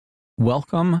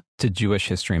Welcome to Jewish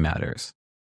History Matters.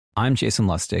 I'm Jason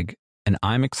Lustig, and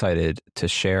I'm excited to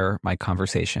share my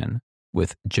conversation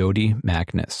with Jodi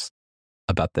Magness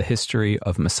about the history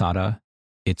of Masada,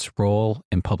 its role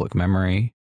in public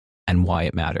memory, and why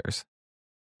it matters.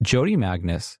 Jodi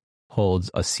Magness holds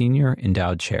a senior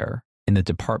endowed chair in the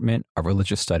Department of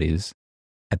Religious Studies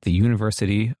at the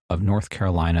University of North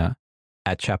Carolina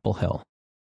at Chapel Hill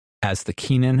as the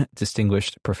Keenan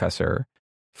Distinguished Professor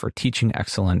for Teaching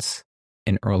Excellence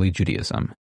in Early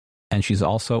Judaism, and she's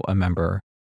also a member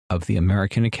of the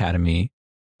American Academy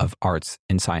of Arts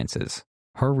and Sciences.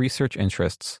 Her research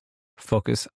interests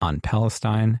focus on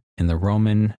Palestine in the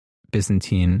Roman,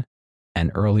 Byzantine,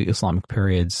 and early Islamic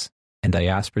periods, and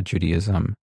diaspora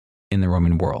Judaism in the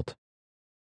Roman world.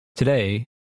 Today,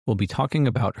 we'll be talking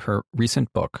about her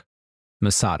recent book,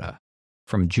 Masada,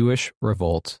 From Jewish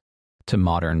Revolt to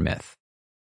Modern Myth,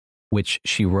 which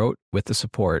she wrote with the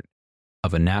support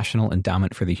of a National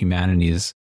Endowment for the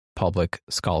Humanities Public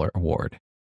Scholar Award.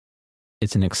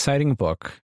 It's an exciting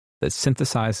book that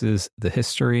synthesizes the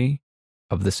history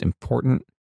of this important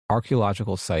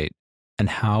archaeological site and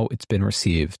how it's been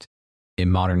received in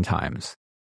modern times,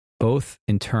 both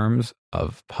in terms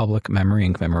of public memory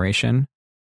and commemoration,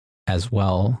 as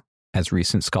well as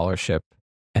recent scholarship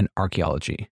and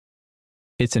archaeology.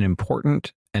 It's an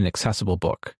important and accessible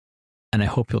book, and I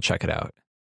hope you'll check it out.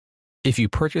 If you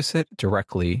purchase it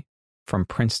directly from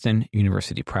Princeton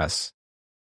University Press,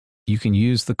 you can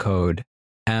use the code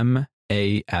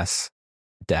MAS-FG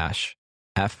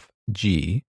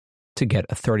to get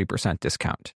a 30%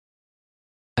 discount.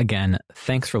 Again,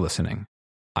 thanks for listening.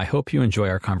 I hope you enjoy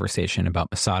our conversation about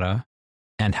Masada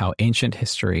and how ancient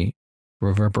history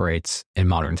reverberates in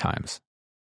modern times.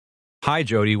 Hi,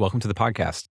 Jodi. Welcome to the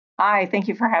podcast. Hi, thank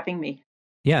you for having me.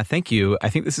 Yeah, thank you. I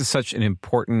think this is such an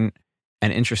important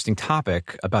and interesting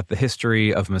topic about the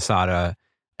history of Masada,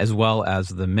 as well as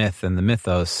the myth and the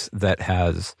mythos that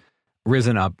has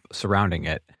risen up surrounding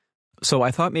it. So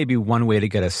I thought maybe one way to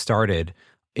get us started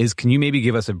is, can you maybe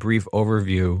give us a brief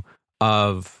overview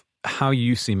of how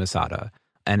you see Masada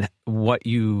and what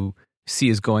you see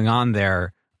is going on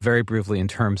there, very briefly, in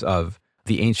terms of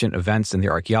the ancient events and the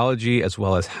archaeology, as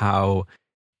well as how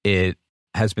it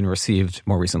has been received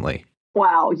more recently?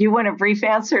 Wow, you want a brief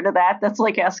answer to that? That's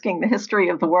like asking the history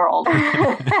of the world.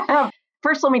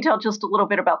 First, let me tell just a little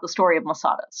bit about the story of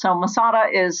Masada. So Masada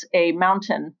is a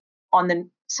mountain on the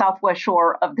southwest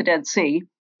shore of the Dead Sea.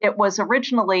 It was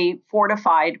originally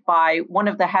fortified by one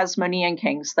of the Hasmonean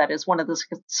kings, that is one of the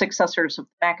successors of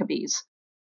the Maccabees.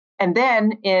 And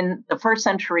then in the 1st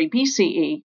century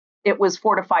BCE, it was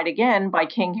fortified again by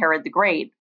King Herod the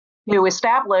Great, who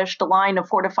established a line of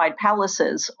fortified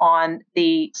palaces on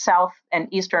the south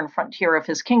and eastern frontier of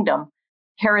his kingdom.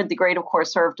 Herod the Great, of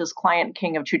course, served as client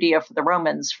king of Judea for the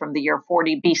Romans from the year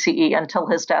 40 BCE until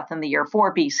his death in the year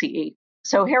 4 BCE.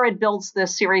 So Herod builds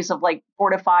this series of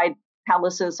fortified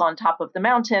palaces on top of the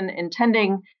mountain,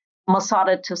 intending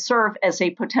Masada to serve as a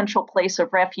potential place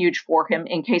of refuge for him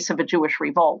in case of a Jewish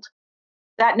revolt.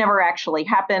 That never actually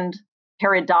happened.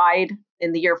 Herod died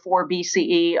in the year 4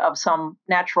 BCE of some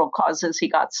natural causes. He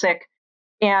got sick.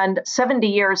 And 70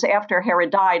 years after Herod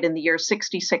died, in the year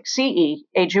 66 CE,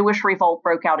 a Jewish revolt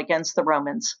broke out against the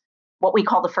Romans, what we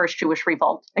call the First Jewish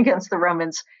Revolt against the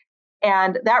Romans.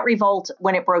 And that revolt,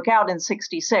 when it broke out in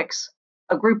 66,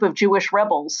 a group of Jewish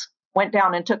rebels went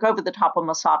down and took over the top of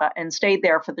Masada and stayed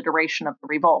there for the duration of the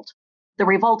revolt. The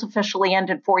revolt officially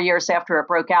ended 4 years after it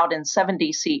broke out in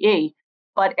 70 CE.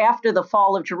 But after the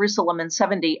fall of Jerusalem in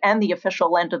 70 and the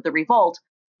official end of the revolt,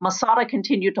 Masada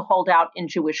continued to hold out in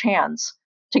Jewish hands,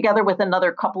 together with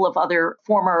another couple of other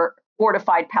former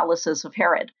fortified palaces of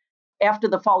Herod. After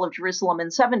the fall of Jerusalem in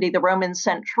 70, the Romans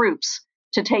sent troops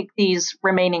to take these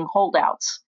remaining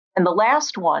holdouts. And the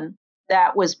last one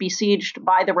that was besieged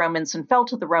by the Romans and fell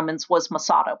to the Romans was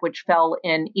Masada, which fell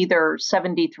in either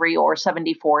 73 or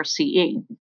 74 CE.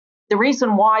 The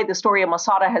reason why the story of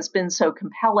Masada has been so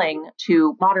compelling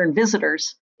to modern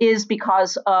visitors is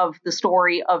because of the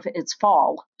story of its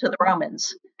fall to the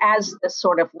Romans as this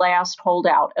sort of last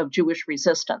holdout of Jewish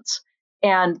resistance.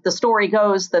 And the story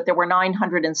goes that there were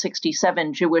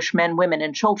 967 Jewish men, women,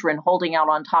 and children holding out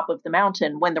on top of the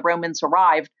mountain when the Romans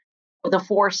arrived with a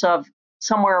force of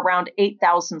somewhere around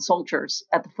 8,000 soldiers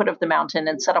at the foot of the mountain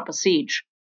and set up a siege.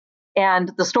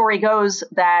 And the story goes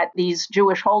that these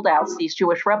Jewish holdouts, these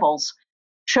Jewish rebels,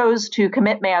 chose to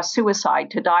commit mass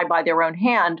suicide, to die by their own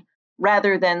hand,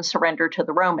 rather than surrender to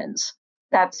the Romans.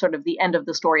 That's sort of the end of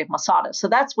the story of Masada. So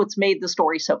that's what's made the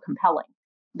story so compelling.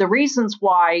 The reasons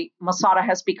why Masada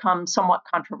has become somewhat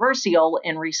controversial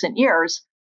in recent years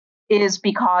is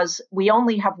because we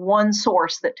only have one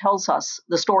source that tells us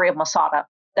the story of Masada.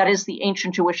 That is the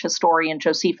ancient Jewish historian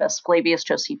Josephus, Flavius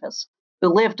Josephus,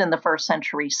 who lived in the 1st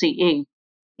century CE.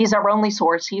 He's our only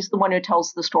source. He's the one who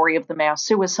tells the story of the mass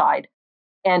suicide.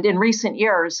 And in recent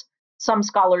years, some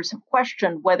scholars have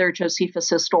questioned whether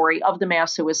Josephus's story of the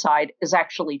mass suicide is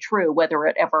actually true, whether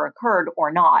it ever occurred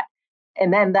or not.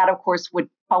 And then that, of course, would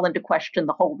call into question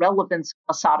the whole relevance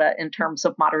of Masada in terms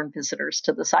of modern visitors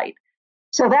to the site.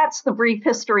 So that's the brief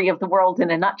history of the world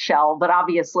in a nutshell, but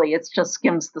obviously it just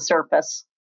skims the surface.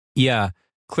 Yeah,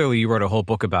 clearly you wrote a whole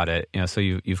book about it, so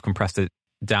you've compressed it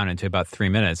down into about 3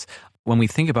 minutes. When we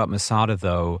think about Masada,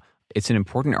 though, it's an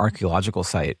important archaeological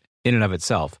site in and of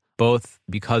itself, both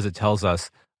because it tells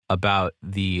us about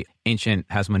the ancient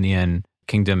Hasmonean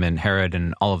kingdom and Herod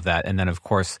and all of that, and then, of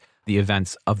course, the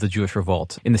events of the Jewish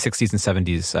revolt in the 60s and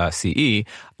 70s CE.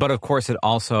 But of course, it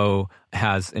also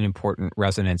has an important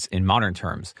resonance in modern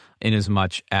terms, in as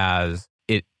much as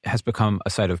it has become a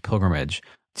site of pilgrimage.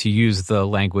 To use the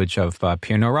language of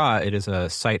Pierre Nora, it is a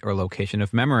site or location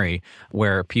of memory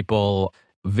where people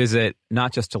visit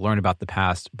not just to learn about the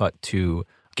past, but to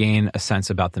gain a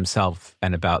sense about themselves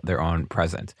and about their own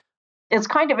present. It's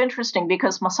kind of interesting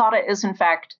because Masada is, in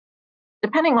fact,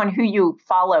 depending on who you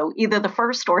follow, either the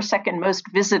first or second most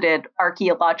visited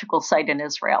archaeological site in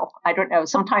Israel. I don't know.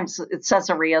 Sometimes it's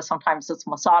Caesarea, sometimes it's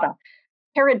Masada.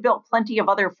 Herod built plenty of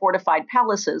other fortified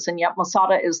palaces, and yet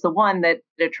Masada is the one that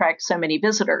attracts so many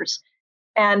visitors.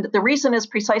 And the reason is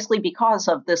precisely because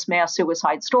of this mass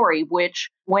suicide story, which,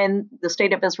 when the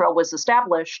State of Israel was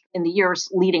established in the years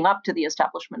leading up to the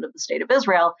establishment of the State of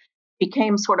Israel,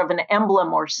 became sort of an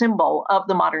emblem or symbol of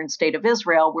the modern State of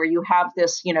Israel, where you have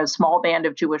this, small band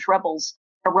of Jewish rebels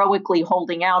heroically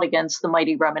holding out against the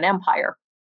mighty Roman Empire.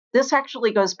 This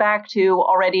actually goes back to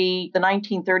already the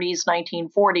 1930s,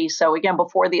 1940s. So again,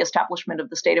 before the establishment of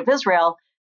the State of Israel,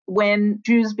 when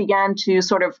Jews began to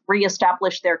sort of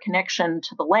reestablish their connection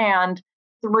to the land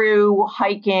through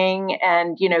hiking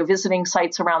and, visiting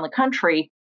sites around the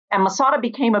country. And Masada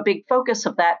became a big focus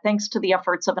of that, thanks to the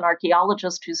efforts of an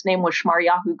archaeologist whose name was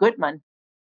Shmaryahu Goodman,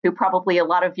 who probably a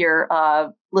lot of your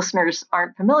listeners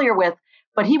aren't familiar with.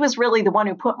 But he was really the one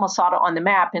who put Masada on the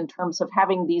map in terms of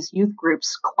having these youth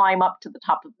groups climb up to the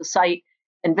top of the site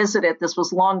and visit it. This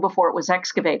was long before it was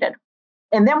excavated.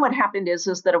 And then what happened is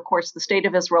that, of course, the State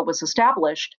of Israel was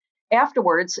established.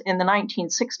 Afterwards, in the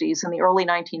 1960s, in the early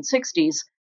 1960s,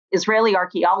 Israeli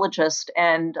archaeologist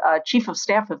and chief of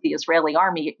staff of the Israeli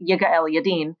army, Yigael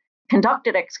Yadin,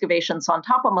 conducted excavations on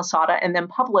top of Masada and then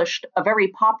published a very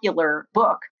popular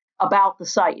book about the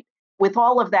site. With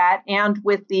all of that, and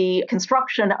with the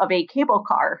construction of a cable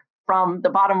car from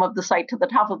the bottom of the site to the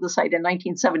top of the site in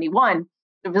 1971,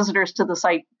 the visitors to the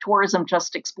site, tourism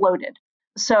just exploded.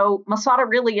 So Masada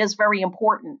really is very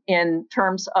important in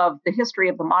terms of the history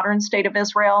of the modern State of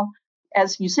Israel,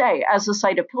 as you say, as a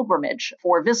site of pilgrimage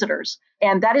for visitors.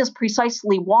 And that is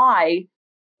precisely why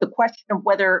the question of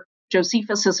whether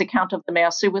Josephus's account of the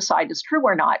mass suicide is true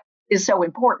or not is so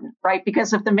important, right?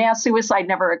 Because if the mass suicide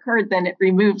never occurred, then it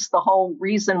removes the whole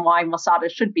reason why Masada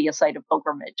should be a site of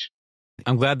pilgrimage.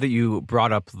 I'm glad that you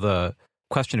brought up the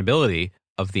questionability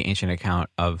of the ancient account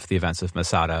of the events of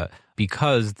Masada,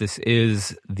 because this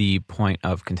is the point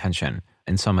of contention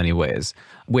in so many ways,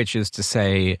 which is to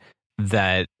say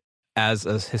that as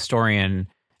a historian,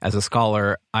 as a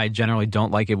scholar, I generally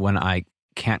don't like it when I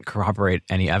can't corroborate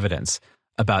any evidence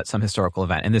about some historical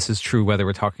event. And this is true whether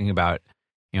we're talking about,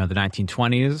 the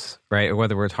 1920s, right, or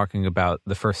whether we're talking about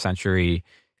the 1st century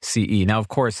CE. Now, of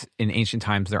course, in ancient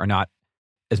times, there are not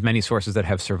as many sources that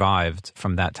have survived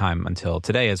from that time until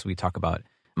today as we talk about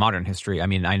modern history. I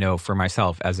mean, I know for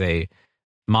myself as a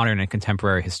modern and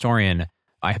contemporary historian,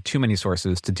 I have too many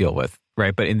sources to deal with,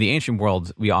 right? But in the ancient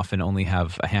world, we often only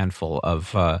have a handful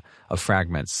of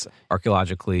fragments,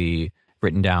 archaeologically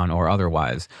written down or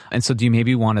otherwise. And so do you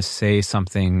maybe want to say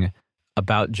something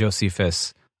about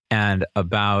Josephus and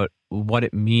about what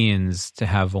it means to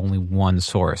have only one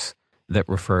source that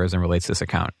refers and relates this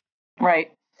account? Right.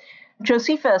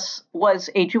 Josephus was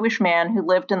a Jewish man who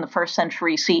lived in the 1st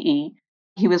century CE.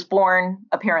 He was born,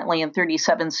 apparently, in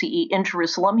 37 CE in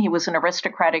Jerusalem. He was an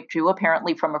aristocratic Jew,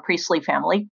 apparently from a priestly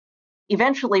family.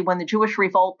 Eventually, when the Jewish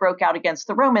revolt broke out against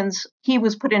the Romans, he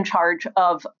was put in charge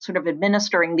of sort of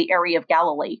administering the area of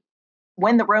Galilee.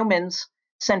 When the Romans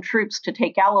sent troops to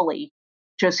take Galilee,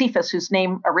 Josephus, whose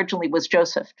name originally was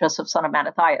Joseph, son of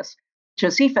Mattathias,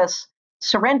 Josephus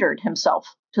surrendered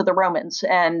himself to the Romans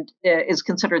and is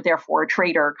considered, therefore, a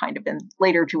traitor, kind of in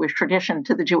later Jewish tradition,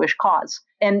 to the Jewish cause.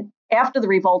 And after the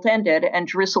revolt ended and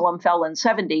Jerusalem fell in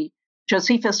 70,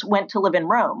 Josephus went to live in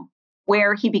Rome,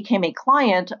 where he became a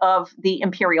client of the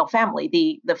imperial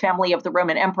family, the family of the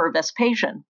Roman Emperor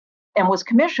Vespasian, and was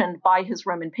commissioned by his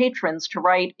Roman patrons to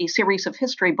write a series of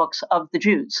history books of the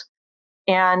Jews.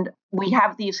 And we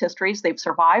have these histories, they've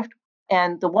survived.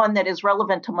 And the one that is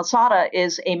relevant to Masada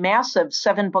is a massive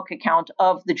 7-book account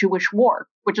of the Jewish War,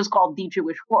 which is called the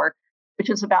Jewish War, which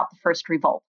is about the first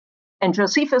revolt. And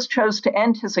Josephus chose to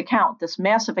end his account, this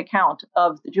massive account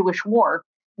of the Jewish War,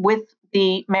 with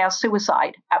the mass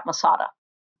suicide at Masada.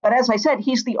 But as I said,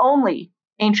 he's the only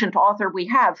ancient author we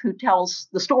have who tells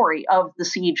the story of the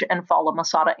siege and fall of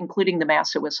Masada, including the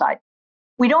mass suicide.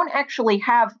 We don't actually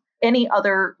have any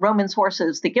other Roman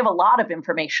sources that give a lot of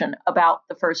information about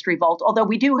the first revolt, although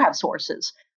we do have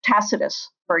sources. Tacitus,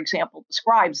 for example,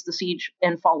 describes the siege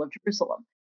and fall of Jerusalem.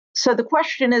 So the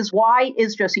question is, why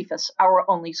is Josephus our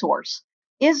only source?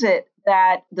 Is it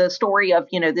that the story of,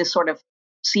 this sort of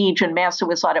siege and mass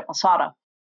suicide at Masada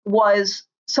was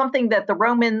something that the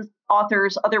Roman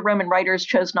authors, other Roman writers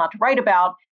chose not to write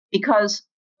about because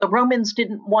the Romans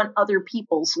didn't want other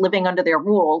peoples living under their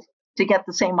rule to get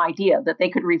the same idea that they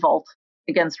could revolt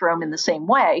against Rome in the same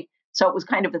way. So it was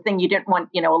kind of a thing you didn't want,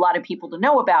 a lot of people to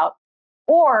know about.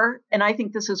 Or, and I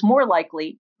think this is more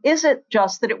likely, is it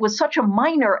just that it was such a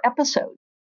minor episode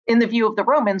in the view of the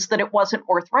Romans that it wasn't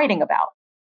worth writing about?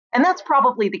 And that's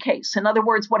probably the case. In other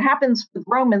words, what happens with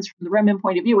Romans from the Roman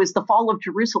point of view is the fall of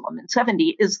Jerusalem in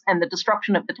 70 and the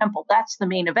destruction of the temple. That's the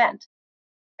main event.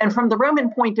 And from the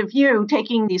Roman point of view,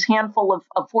 taking these handful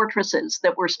of fortresses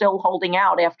that were still holding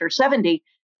out after 70,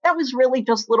 that was really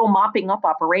just little mopping up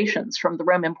operations from the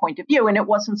Roman point of view, and it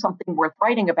wasn't something worth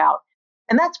writing about.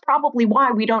 And that's probably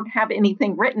why we don't have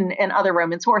anything written in other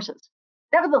Roman sources.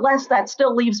 Nevertheless, that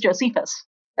still leaves Josephus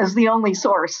as the only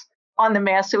source on the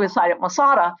mass suicide at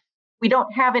Masada. We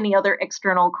don't have any other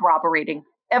external corroborating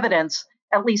evidence,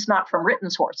 at least not from written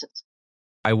sources.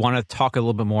 I want to talk a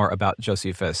little bit more about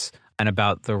Josephus and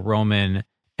about the Roman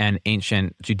and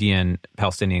ancient Judean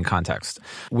Palestinian context,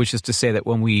 which is to say that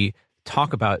when we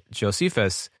talk about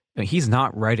Josephus, he's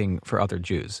not writing for other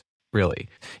Jews, really.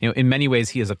 In many ways,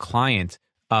 he is a client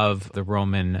of the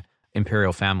Roman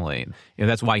imperial family.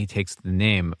 That's why he takes the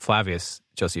name Flavius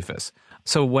Josephus.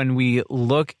 So when we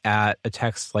look at a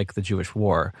text like the Jewish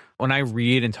War, when I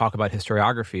read and talk about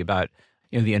historiography, about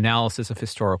the analysis of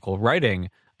historical writing,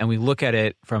 and we look at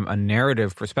it from a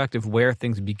narrative perspective, where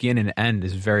things begin and end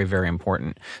is very, very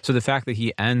important. So the fact that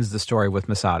he ends the story with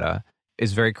Masada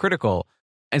is very critical.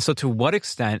 And so to what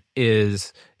extent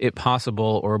is it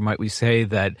possible, or might we say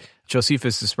that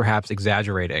Josephus is perhaps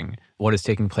exaggerating what is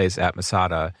taking place at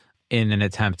Masada in an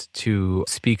attempt to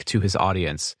speak to his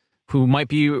audience, who might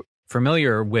be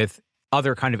familiar with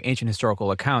other kind of ancient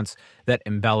historical accounts that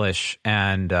embellish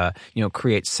and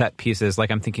create set pieces?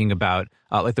 Like I'm thinking about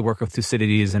like the work of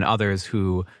Thucydides and others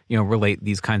who relate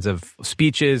these kinds of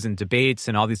speeches and debates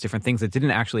and all these different things that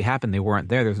didn't actually happen. They weren't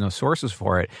there. There's no sources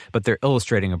for it, but they're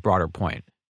illustrating a broader point.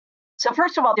 So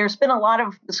first of all, there's been a lot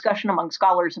of discussion among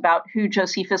scholars about who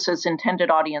Josephus's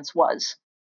intended audience was.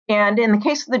 And in the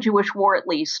case of the Jewish War, at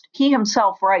least, he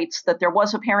himself writes that there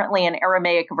was apparently an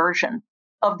Aramaic version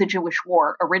of the Jewish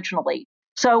War originally.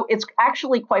 So it's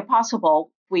actually quite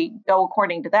possible, if we go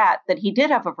according to that he did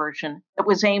have a version that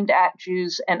was aimed at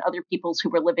Jews and other peoples who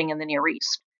were living in the Near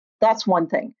East. That's one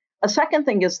thing. A second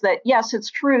thing is that, yes,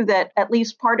 it's true that at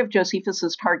least part of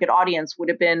Josephus's target audience would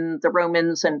have been the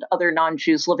Romans and other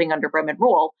non-Jews living under Roman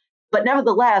rule. But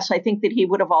nevertheless, I think that he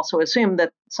would have also assumed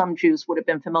that some Jews would have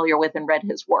been familiar with and read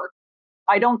his work.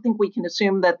 I don't think we can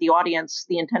assume that the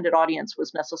intended audience,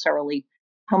 was necessarily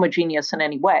homogeneous in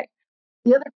any way.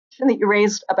 The other question that you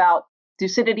raised about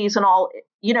Thucydides and all,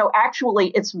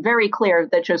 actually, it's very clear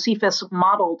that Josephus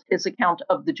modeled his account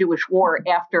of the Jewish War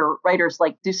after writers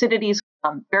like Thucydides,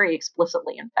 very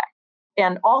explicitly, in fact.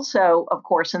 And also, of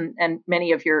course, and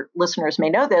many of your listeners may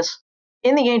know this,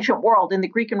 in the ancient world, in the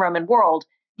Greek and Roman world,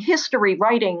 history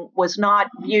writing was not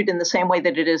viewed in the same way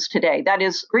that it is today. That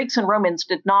is, Greeks and Romans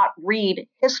did not read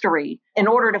history in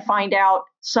order to find out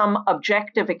some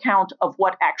objective account of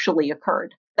what actually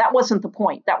occurred. That wasn't the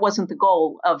point. That wasn't the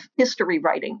goal of history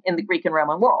writing in the Greek and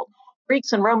Roman world.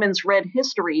 Greeks and Romans read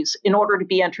histories in order to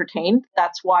be entertained.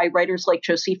 That's why writers like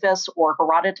Josephus or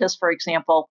Herodotus, for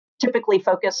example, typically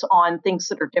focus on things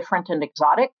that are different and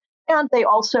exotic. And they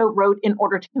also wrote in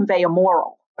order to convey a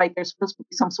moral. Right? There's supposed to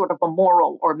be some sort of a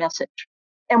moral or message.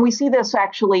 And we see this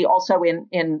actually also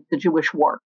in the Jewish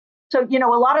War. So, a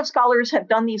lot of scholars have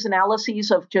done these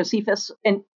analyses of Josephus,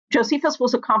 and Josephus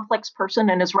was a complex person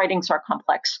and his writings are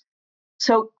complex.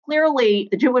 So clearly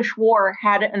the Jewish War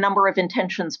had a number of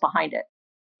intentions behind it,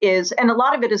 and a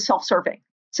lot of it is self-serving.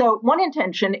 So one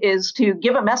intention is to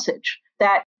give a message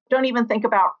that Don't even think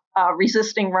about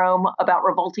resisting Rome, about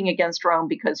revolting against Rome,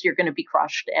 because you're going to be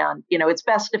crushed. And, it's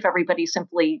best if everybody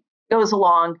simply goes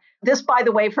along. This, by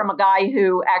the way, from a guy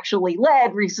who actually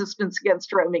led resistance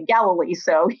against Rome in Galilee.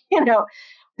 So,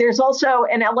 there's also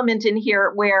an element in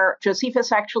here where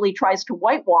Josephus actually tries to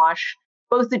whitewash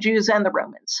both the Jews and the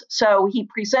Romans. So he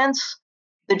presents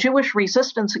the Jewish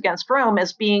resistance against Rome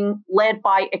as being led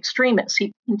by extremists.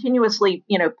 He continuously,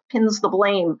 pins the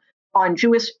blame on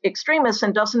Jewish extremists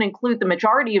and doesn't include the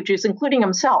majority of Jews, including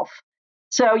himself.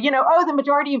 So, the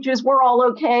majority of Jews were all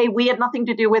okay. We had nothing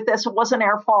to do with this. It wasn't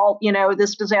our fault.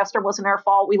 This disaster wasn't our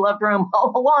fault. We loved Rome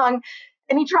all along.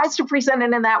 And he tries to present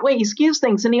it in that way. He skews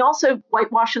things. And he also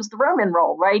whitewashes the Roman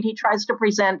role, right? He tries to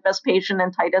present Vespasian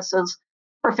and Titus as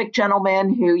perfect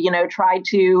gentlemen who, tried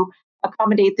to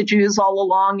accommodate the Jews all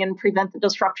along and prevent the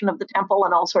destruction of the temple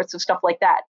and all sorts of stuff like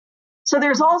that. So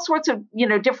there's all sorts of,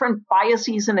 different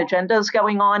biases and agendas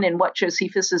going on in what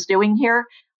Josephus is doing here.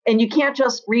 And you can't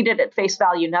just read it at face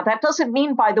value. Now, that doesn't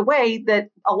mean, by the way, that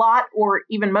a lot or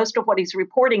even most of what he's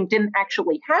reporting didn't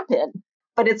actually happen,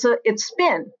 but it's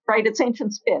spin, right? It's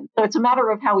ancient spin. So it's a matter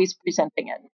of how he's presenting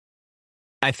it.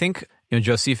 I think,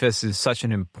 Josephus is such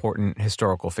an important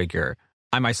historical figure.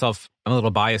 I myself am a little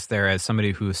biased there as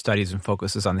somebody who studies and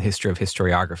focuses on the history of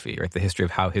historiography, right? The history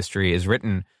of how history is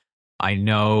written. I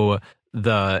know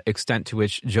the extent to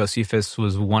which Josephus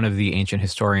was one of the ancient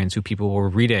historians who people were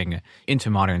reading into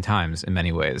modern times in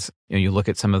many ways. You look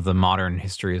at some of the modern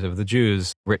histories of the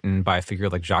Jews written by a figure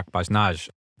like Jacques Basnage,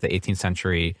 the 18th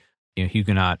century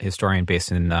Huguenot historian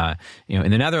based in the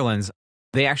Netherlands.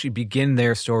 They actually begin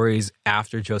their stories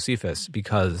after Josephus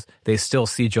because they still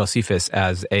see Josephus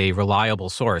as a reliable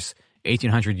source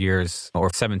 1,800 years or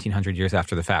 1,700 years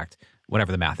after the fact,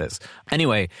 whatever the math is.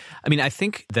 Anyway, I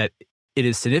think that it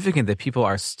is significant that people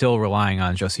are still relying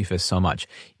on Josephus so much.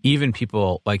 Even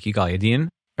people like Yigal Yadin,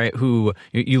 right, who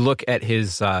you look at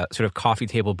his sort of coffee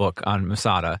table book on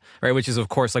Masada, right, which is, of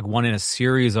course, like one in a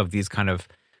series of these kind of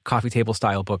coffee table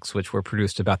style books which were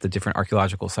produced about the different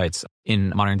archaeological sites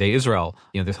in modern day Israel.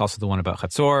 There's also the one about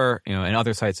Hatzor, and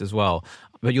other sites as well.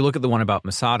 But you look at the one about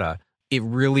Masada, it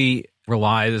really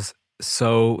relies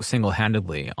so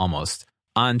single-handedly almost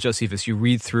on Josephus. You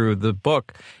read through the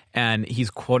book and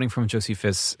he's quoting from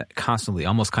Josephus constantly,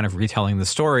 almost kind of retelling the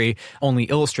story, only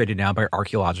illustrated now by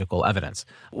archaeological evidence.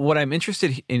 What I'm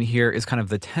interested in here is kind of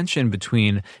the tension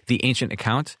between the ancient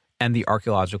account and the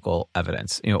archaeological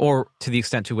evidence, or to the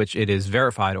extent to which it is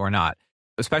verified or not,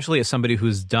 especially as somebody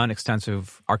who's done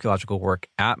extensive archaeological work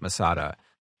at Masada.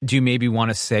 Do you maybe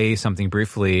want to say something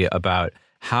briefly about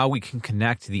how we can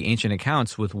connect the ancient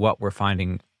accounts with what we're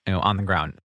finding, on the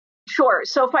ground? Sure.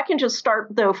 So if I can just start,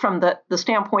 though, from the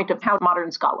standpoint of how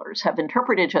modern scholars have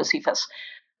interpreted Josephus,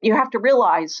 you have to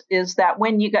realize is that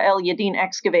when Yigal Yadin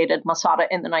excavated Masada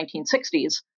in the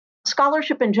 1960s,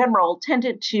 scholarship in general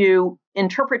tended to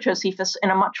interpret Josephus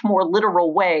in a much more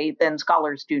literal way than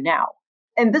scholars do now.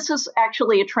 And this is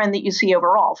actually a trend that you see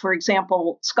overall. For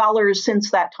example, scholars since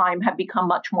that time have become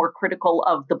much more critical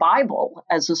of the Bible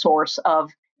as a source of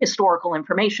historical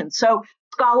information. So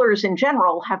scholars in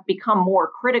general have become more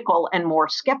critical and more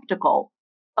skeptical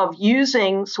of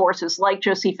using sources like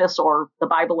Josephus or the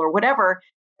Bible or whatever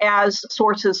as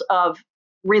sources of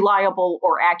reliable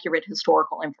or accurate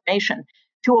historical information,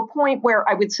 to a point where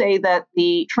I would say that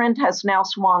the trend has now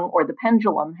swung, or the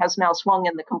pendulum has now swung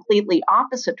in the completely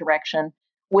opposite direction,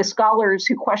 with scholars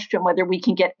who question whether we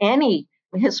can get any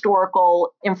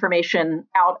historical information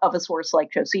out of a source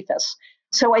like Josephus.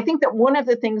 So I think that one of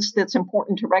the things that's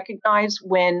important to recognize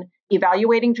when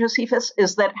evaluating Josephus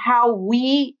is that how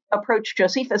we approach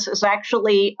Josephus is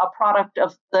actually a product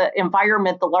of the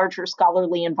environment, the larger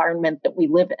scholarly environment that we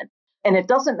live in. And it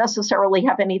doesn't necessarily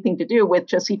have anything to do with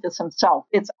Josephus himself.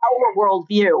 It's our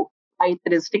worldview, right,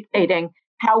 that is dictating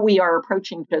how we are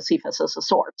approaching Josephus as a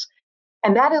source.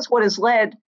 And that is what has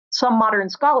led some modern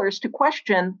scholars to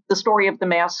question the story of the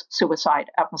mass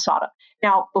suicide at Masada.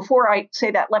 Now, before I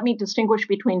say that, let me distinguish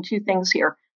between two things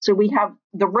here. So we have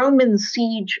the Roman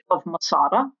siege of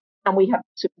Masada, and we have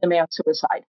the mass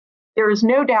suicide. There is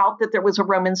no doubt that there was a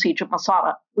Roman siege of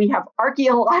Masada. We have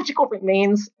archaeological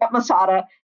remains at Masada,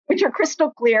 which are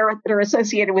crystal clear that are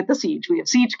associated with the siege. We have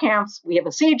siege camps, we have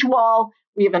a siege wall,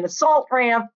 we have an assault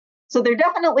ramp. So there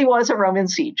definitely was a Roman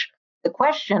siege. The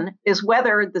question is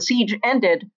whether the siege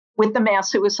ended with the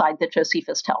mass suicide that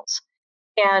Josephus tells.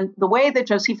 And the way that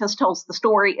Josephus tells the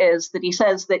story is that he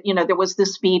says that, there was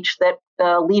this speech that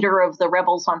the leader of the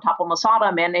rebels on top of Masada,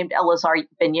 a man named Elazar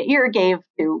ben Yair, gave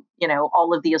to,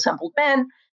 all of the assembled men.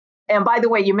 And by the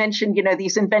way, you mentioned,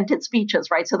 these invented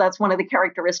speeches, right? So that's one of the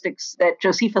characteristics that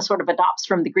Josephus sort of adopts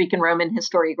from the Greek and Roman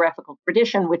historiographical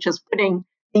tradition, which is putting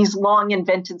these long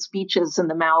invented speeches in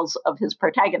the mouths of his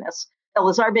protagonists.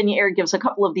 Elazar ben Yair gives a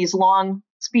couple of these long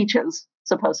speeches,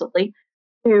 supposedly,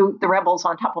 to the rebels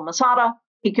on top of Masada.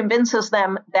 He convinces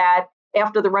them that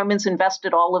after the Romans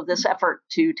invested all of this effort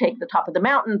to take the top of the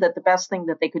mountain, that the best thing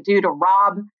that they could do to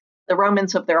rob the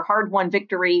Romans of their hard-won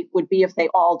victory would be if they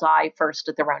all die first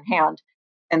at their own hand.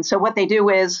 And so what they do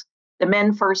is the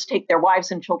men first take their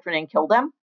wives and children and kill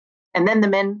them. And then the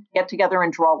men get together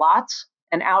and draw lots.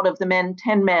 And out of the men,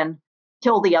 10 men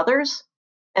kill the others.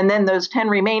 And then those 10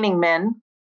 remaining men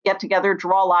get together,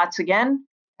 draw lots again.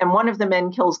 And one of the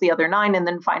men kills the other 9 and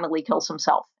then finally kills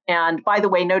himself. And by the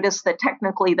way, notice that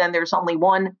technically then there's only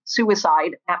one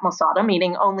suicide at Masada,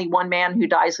 meaning only one man who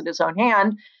dies at his own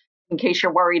hand, in case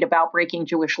you're worried about breaking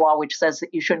Jewish law, which says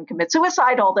that you shouldn't commit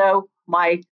suicide, although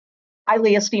my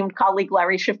highly esteemed colleague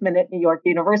Larry Schiffman at New York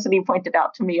University pointed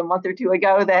out to me a month or two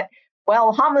ago that,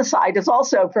 well, homicide is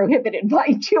also prohibited by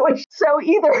Jewish. So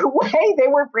either way, they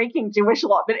were breaking Jewish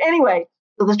law. But anyway,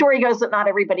 so the story goes that not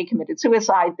everybody committed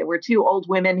suicide. There were 2 old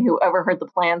women who overheard the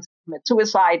plans to commit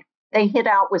suicide. They hid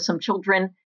out with some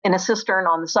children in a cistern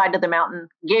on the side of the mountain,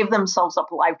 gave themselves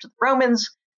up alive to the Romans,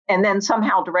 and then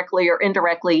somehow directly or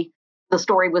indirectly, the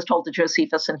story was told to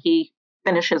Josephus, and he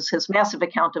finishes his massive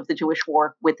account of the Jewish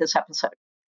war with this episode.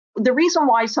 The reason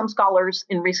why some scholars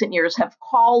in recent years have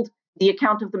called the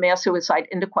account of the mass suicide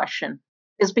into question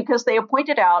is because they have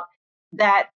pointed out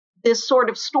that this sort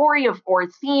of story of or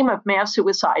theme of mass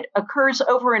suicide occurs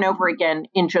over and over again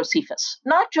in Josephus,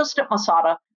 not just at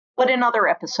Masada, but in other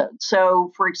episodes.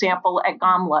 So, for example, at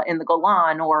Gamla in the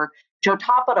Golan, or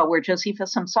Jotapata, where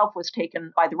Josephus himself was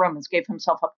taken by the Romans, gave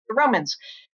himself up to the Romans.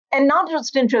 And not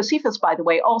just in Josephus, by the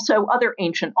way, also other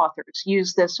ancient authors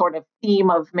use this sort of theme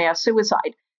of mass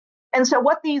suicide. And so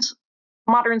what these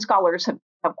modern scholars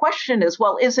have questioned is,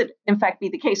 well, is it in fact be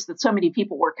the case that so many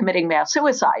people were committing mass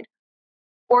suicide?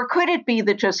 Or could it be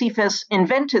that Josephus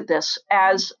invented this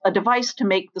as a device to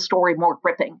make the story more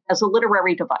gripping, as a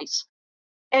literary device?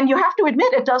 And you have to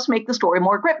admit, it does make the story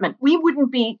more gripping. We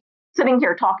wouldn't be sitting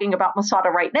here talking about Masada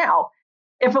right now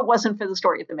if it wasn't for the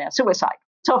story of the mass suicide.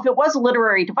 So if it was a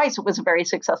literary device, it was a very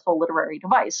successful literary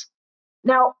device.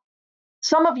 Now,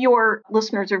 some of your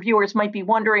listeners or viewers might be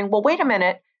wondering, well, wait a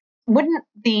minute, wouldn't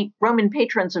the Roman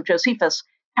patrons of Josephus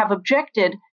have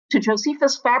objected to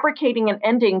Josephus fabricating an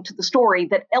ending to the story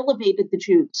that elevated the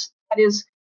Jews? That is,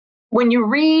 when you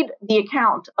read the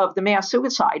account of the mass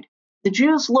suicide, the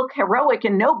Jews look heroic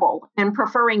and noble and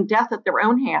preferring death at their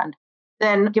own hand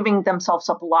than giving themselves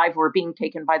up alive or being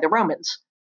taken by the Romans.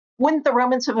 Wouldn't the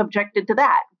Romans have objected to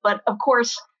that? But of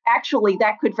course, actually,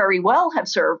 that could very well have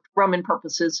served Roman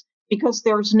purposes, because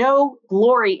there's no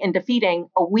glory in defeating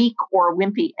a weak or a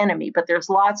wimpy enemy, but there's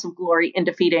lots of glory in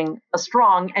defeating a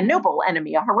strong and noble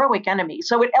enemy, a heroic enemy.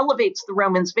 So it elevates the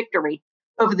Romans' victory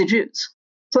over the Jews.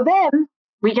 So then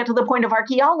we get to the point of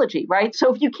archaeology, right?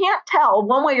 So if you can't tell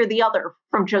one way or the other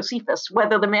from Josephus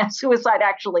whether the mass suicide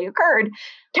actually occurred,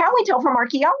 can we tell from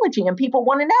archaeology? And people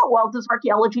want to know, well, does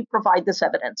archaeology provide this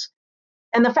evidence?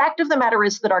 And the fact of the matter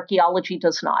is that archaeology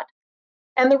does not.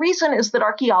 And the reason is that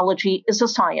archaeology is a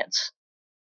science.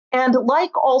 And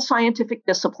like all scientific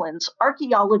disciplines,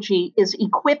 archaeology is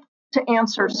equipped to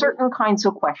answer certain kinds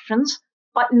of questions,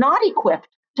 but not equipped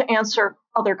to answer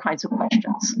other kinds of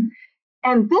questions.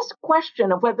 And this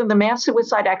question of whether the mass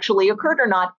suicide actually occurred or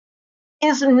not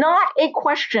is not a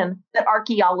question that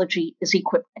archaeology is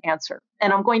equipped to answer.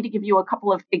 And I'm going to give you a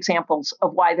couple of examples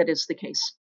of why that is the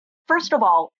case. First of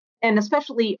all, and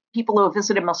especially people who have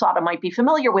visited Masada might be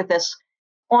familiar with this,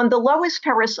 on the lowest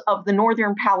terrace of the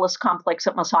northern palace complex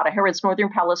at Masada, Herod's northern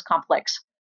palace complex,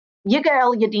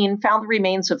 Yigael Yadin found the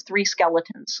remains of 3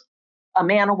 skeletons, a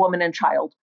man, a woman, and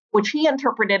child, which he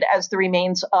interpreted as the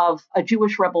remains of a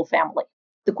Jewish rebel family.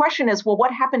 The question is, well,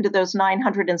 what happened to those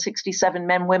 967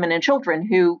 men, women, and children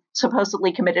who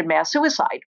supposedly committed mass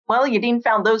suicide? Well, Yadin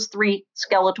found those 3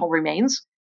 skeletal remains.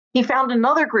 He found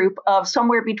another group of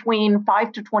somewhere between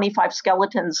 5 to 25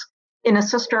 skeletons in a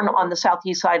cistern on the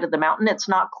southeast side of the mountain. It's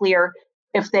not clear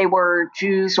if they were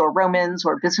Jews or Romans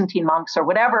or Byzantine monks or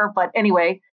whatever, but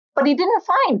anyway, but he didn't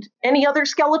find any other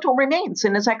skeletal remains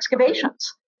in his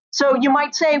excavations. So you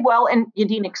might say, well, and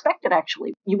Yadin expected,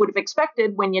 actually, you would have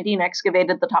expected when Yadin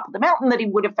excavated the top of the mountain that he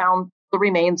would have found the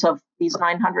remains of these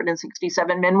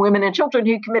 967 men, women, and children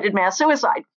who committed mass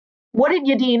suicide. How did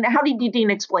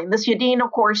Yadin explain this? Yadin,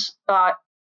 of course,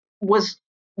 was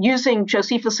using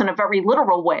Josephus in a very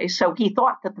literal way, so he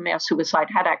thought that the mass suicide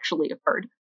had actually occurred.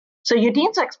 So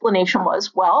Yadin's explanation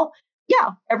was, well,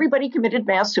 Yeah, everybody committed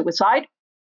mass suicide.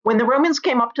 When the Romans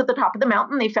came up to the top of the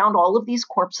mountain, they found all of these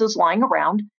corpses lying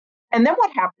around. And then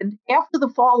what happened? After the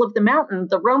fall of the mountain,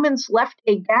 the Romans left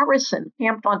a garrison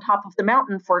camped on top of the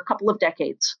mountain for a couple of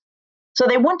decades. So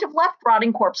they wouldn't have left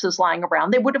rotting corpses lying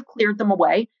around. They would have cleared them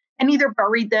away and either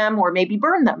buried them or maybe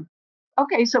burned them.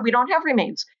 Okay, so we don't have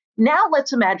remains. Now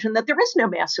let's imagine that there is no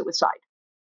mass suicide,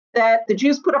 that the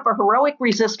Jews put up a heroic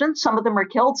resistance. Some of them are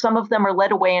killed. Some of them are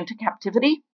led away into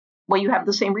captivity. Well, you have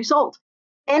the same result.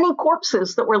 Any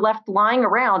corpses that were left lying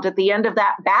around at the end of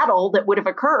that battle that would have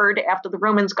occurred after the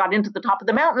Romans got into the top of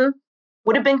the mountain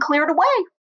would have been cleared away.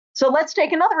 So let's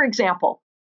take another example.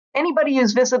 Anybody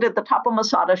who's visited the top of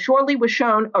Masada surely was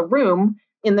shown a room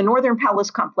in the northern palace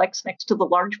complex next to the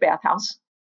large bathhouse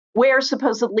where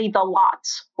supposedly the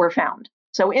lots were found.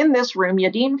 So in this room,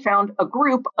 Yadin found a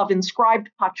group of inscribed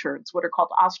potsherds, what are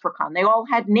called ostrakhan. They all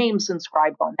had names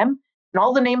inscribed on them, and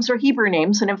all the names are Hebrew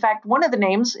names. And in fact, one of the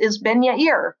names is Ben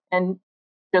Yair. And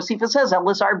Josephus says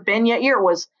Elazar Ben Yair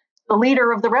was the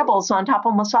leader of the rebels on top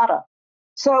of Masada.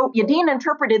 So Yadin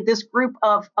interpreted this group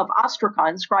of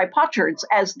ostrakhan, inscribed potsherds,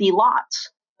 as the lots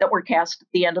that were cast at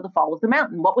the end of the fall of the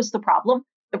mountain. What was the problem?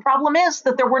 The problem is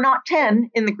that there were not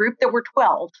 10 in the group, there were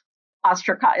 12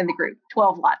 ostrakhan in the group,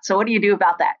 12 lots. So what do you do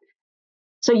about that?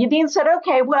 So Yadin said,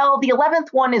 okay, well, the 11th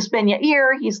one is Ben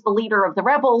Yair. He's the leader of the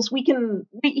rebels.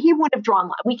 He would have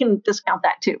drawn, we can discount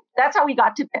that too. That's how we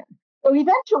got to 10. So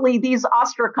eventually these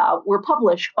ostraka were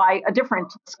published by a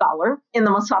different scholar in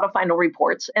the Masada final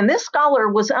reports. And this scholar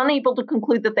was unable to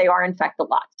conclude that they are in fact the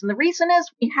lots. And the reason is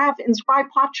we have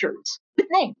inscribed potsherds with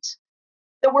names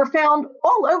that were found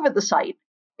all over the site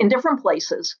in different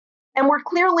places and were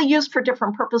clearly used for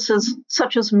different purposes,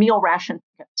 such as meal ration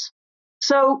tickets.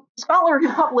 So the scholar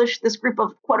who published this group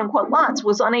of quote unquote lots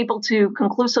was unable to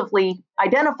conclusively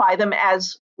identify them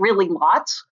as really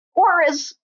lots or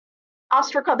as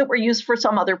ostraka that were used for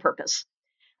some other purpose.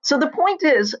 So the point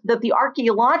is that the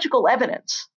archaeological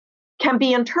evidence can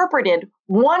be interpreted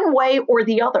one way or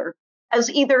the other as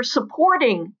either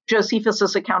supporting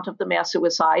Josephus's account of the mass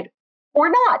suicide or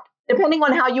not, depending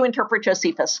on how you interpret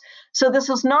Josephus. So this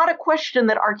is not a question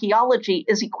that archaeology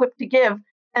is equipped to give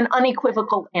an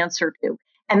unequivocal answer to.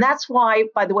 And that's why,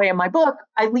 by the way, in my book,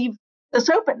 I leave this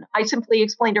open. I simply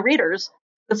explain to readers,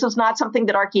 this is not something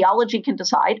that archaeology can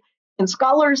decide. And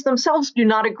scholars themselves do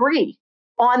not agree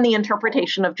on the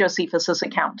interpretation of Josephus's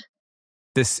account.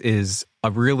 This is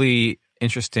a really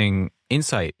interesting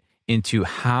insight into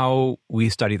how we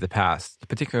study the past,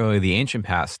 particularly the ancient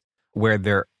past, where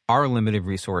there are limited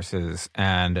resources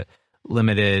and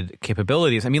limited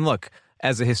capabilities. I mean, look,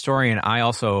 as a historian, I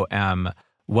also am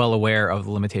well aware of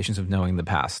the limitations of knowing the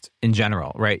past in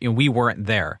general, right? We weren't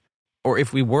there. Or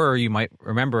if we were, you might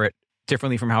remember it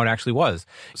differently from how it actually was.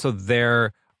 So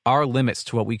there are limits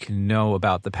to what we can know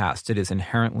about the past. It is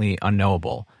inherently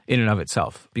unknowable in and of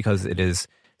itself because it is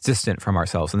distant from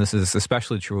ourselves. And this is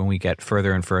especially true when we get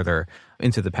further and further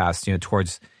into the past,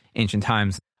 towards ancient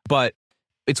times. But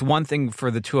it's one thing for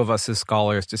the two of us as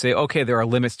scholars to say, okay, there are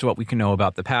limits to what we can know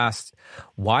about the past.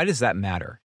 Why does that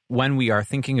matter when we are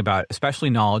thinking about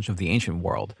especially knowledge of the ancient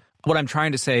world? What I'm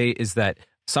trying to say is that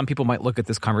some people might look at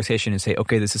this conversation and say,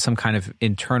 okay, this is some kind of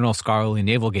internal scholarly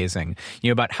navel-gazing,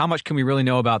 about how much can we really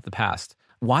know about the past?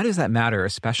 Why does that matter,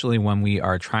 especially when we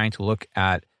are trying to look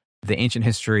at the ancient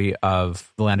history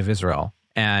of the land of Israel?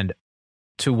 And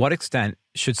to what extent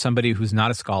should somebody who's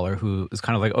not a scholar, who is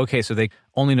kind of like, okay, so they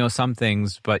only know some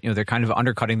things, but they're kind of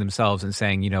undercutting themselves and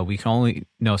saying, we can only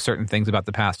know certain things about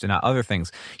the past and not other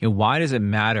things. Why does it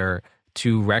matter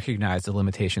to recognize the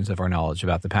limitations of our knowledge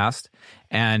about the past?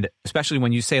 And especially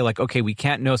when you say, like, okay, we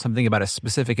can't know something about a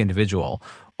specific individual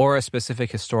or a specific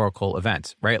historical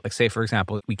event, right? Like, say, for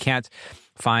example, we can't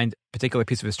find a particular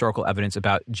piece of historical evidence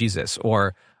about Jesus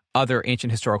or other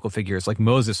ancient historical figures like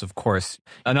Moses, of course,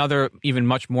 another even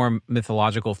much more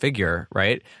mythological figure,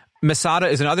 right? Masada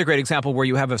is another great example where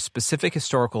you have a specific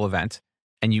historical event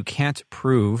and you can't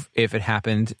prove if it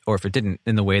happened or if it didn't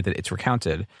in the way that it's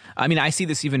recounted. I mean, I see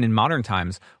this even in modern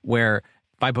times where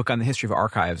my book on the history of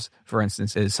archives, for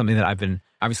instance, is something that I've been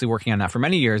obviously working on now for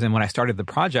many years. And when I started the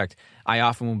project, I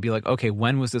often will be like, okay,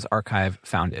 when was this archive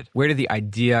founded? Where did the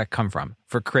idea come from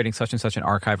for creating such and such an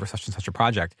archive or such and such a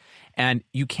project? And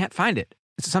you can't find it.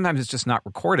 Sometimes it's just not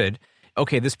recorded.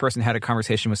 Okay, this person had a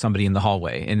conversation with somebody in the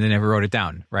hallway and they never wrote it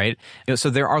down, right?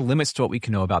 So there are limits to what we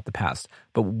can know about the past.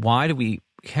 But why do we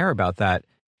care about that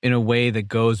in a way that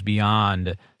goes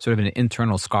beyond sort of an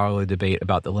internal scholarly debate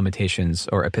about the limitations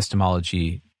or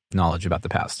epistemology knowledge about the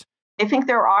past? I think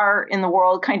there are in the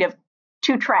world kind of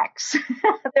two tracks.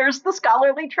 There's the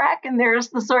scholarly track and there's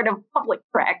the sort of public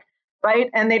track, right?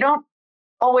 And they don't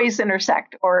always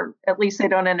intersect, or at least they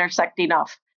don't intersect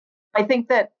enough. I think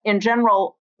that in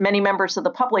general, many members of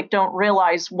the public don't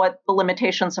realize what the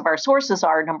limitations of our sources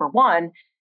are, number one.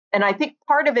 And I think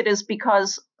part of it is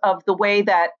because of the way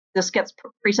that this gets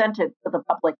presented to the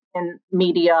public in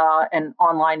media and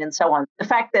online and so on. The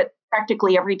fact that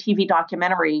practically every TV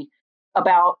documentary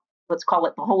about, let's call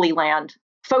it the Holy Land,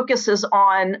 focuses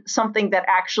on something that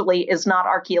actually is not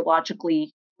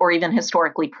archaeologically or even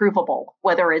historically provable,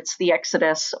 whether it's the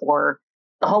Exodus or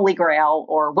the Holy Grail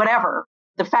or whatever.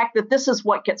 The fact that this is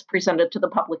what gets presented to the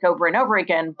public over and over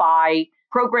again by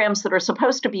programs that are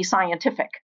supposed to be scientific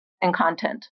in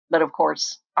content, but of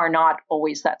course are not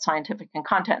always that scientific in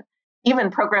content.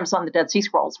 Even programs on the Dead Sea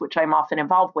Scrolls, which I'm often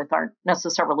involved with, aren't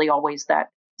necessarily always that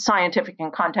scientific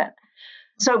in content.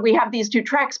 So we have these two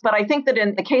tracks, but I think that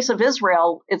in the case of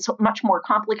Israel, it's much more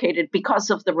complicated because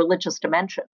of the religious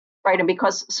dimension, right? And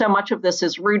because so much of this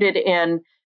is rooted in,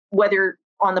 whether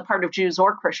on the part of Jews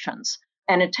or Christians,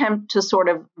 an attempt to sort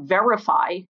of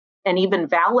verify and even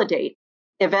validate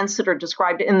events that are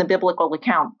described in the biblical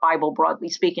account, Bible broadly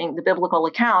speaking, the biblical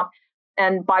account,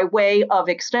 and by way of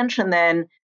extension then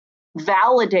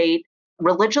validate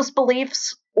religious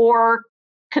beliefs or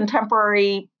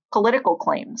contemporary political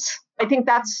claims. I think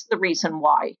that's the reason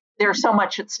why there's so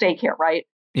much at stake here, right?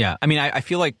 Yeah. I mean, I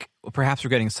feel like perhaps we're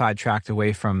getting sidetracked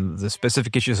away from the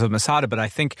specific issues of Masada, but I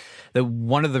think that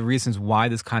one of the reasons why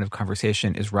this kind of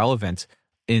conversation is relevant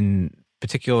in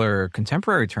particular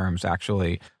contemporary terms,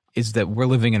 actually, is that we're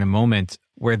living in a moment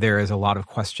where there is a lot of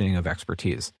questioning of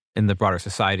expertise in the broader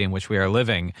society in which we are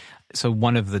living. So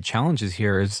one of the challenges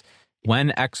here is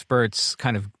when experts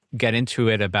kind of get into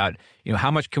it about,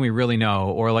 how much can we really know,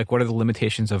 or like what are the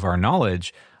limitations of our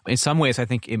knowledge? In some ways, I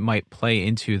think it might play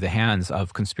into the hands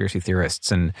of conspiracy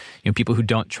theorists and people who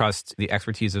don't trust the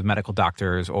expertise of medical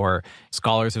doctors or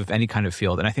scholars of any kind of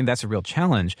field. And I think that's a real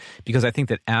challenge, because I think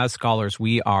that as scholars,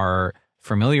 we are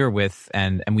familiar with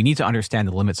and we need to understand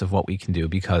the limits of what we can do,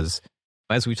 because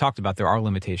as we talked about, there are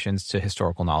limitations to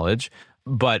historical knowledge.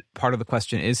 But part of the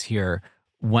question is here,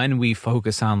 when we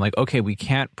focus on like, okay, we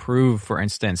can't prove, for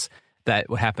instance, that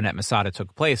what happened at Masada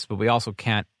took place, but we also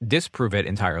can't disprove it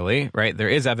entirely, right? There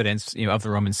is evidence, of the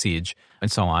Roman siege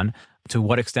and so on. To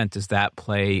what extent does that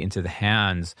play into the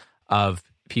hands of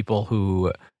people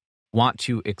who want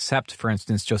to accept, for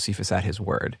instance, Josephus at his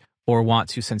word, or want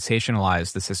to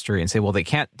sensationalize this history and say, well, they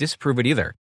can't disprove it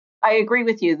either? I agree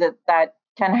with you that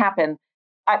can happen.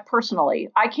 Personally,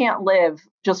 I can't live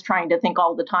just trying to think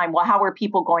all the time, well, how are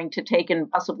people going to take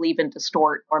and possibly even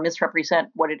distort or misrepresent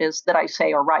what it is that I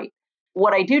say or write?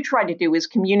 What I do try to do is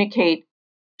communicate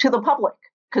to the public,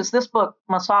 because this book,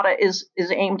 Masada, is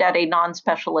aimed at a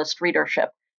non-specialist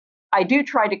readership. I do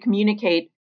try to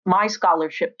communicate my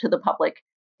scholarship to the public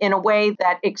in a way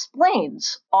that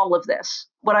explains all of this.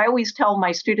 What I always tell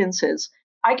my students is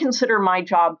I consider my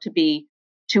job to be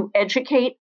to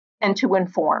educate and to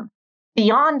inform.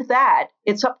 Beyond that,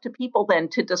 it's up to people then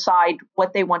to decide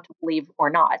what they want to believe or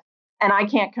not. And I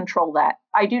can't control that.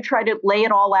 I do try to lay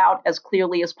it all out as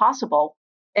clearly as possible.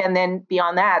 And then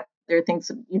beyond that, there are things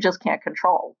that you just can't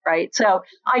control, right? So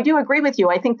I do agree with you.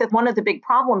 I think that one of the big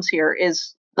problems here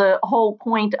is the whole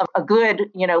point of a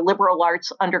good, liberal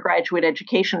arts undergraduate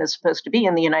education is supposed to be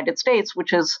in the United States,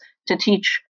 which is to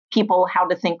teach people how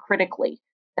to think critically.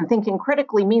 And thinking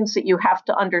critically means that you have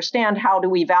to understand how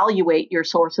to evaluate your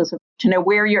sources, to know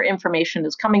where your information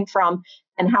is coming from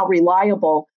and how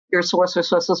reliable your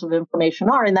sources of information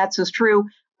are. And that's as true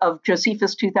of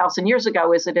Josephus 2,000 years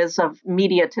ago as it is of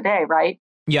media today, right?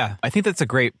 Yeah, I think that's a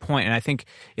great point. And I think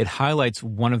it highlights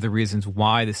one of the reasons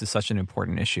why this is such an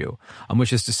important issue,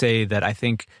 which is to say that I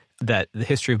think that the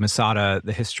history of Masada,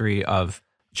 the history of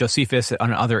Josephus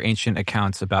and other ancient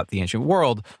accounts about the ancient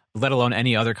world, let alone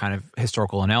any other kind of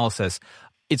historical analysis,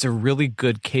 it's a really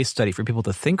good case study for people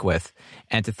to think with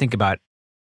and to think about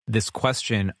this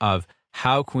question of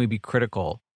how can we be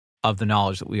critical of the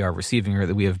knowledge that we are receiving or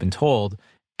that we have been told,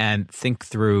 and think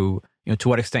through, to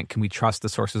what extent can we trust the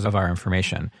sources of our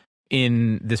information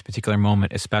in this particular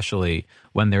moment, especially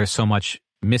when there is so much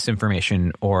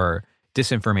misinformation or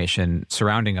disinformation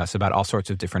surrounding us about all sorts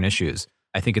of different issues.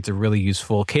 I think it's a really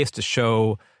useful case to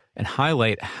show and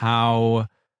highlight how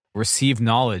received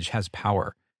knowledge has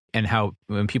power, and how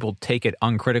when people take it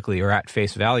uncritically or at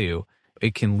face value,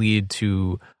 it can lead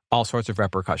to all sorts of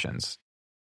repercussions.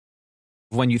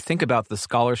 When you think about the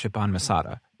scholarship on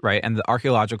Masada, right, and the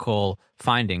archaeological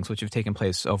findings which have taken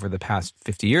place over the past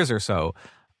 50 years or so,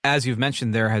 as you've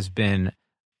mentioned, there has been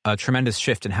a tremendous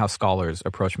shift in how scholars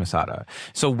approach Masada.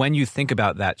 So when you think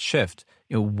about that shift,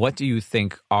 what do you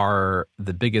think are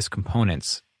the biggest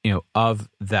components of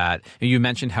that. You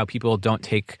mentioned how people don't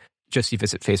take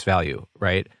Josephus at face value,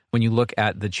 right? When you look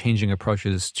at the changing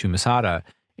approaches to Masada,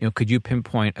 could you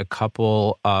pinpoint a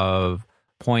couple of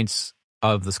points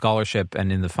of the scholarship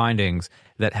and in the findings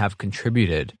that have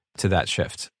contributed to that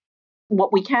shift?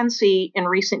 What we can see in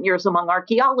recent years among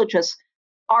archaeologists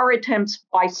are attempts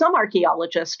by some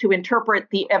archaeologists to interpret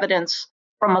the evidence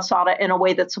from Masada in a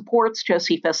way that supports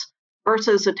Josephus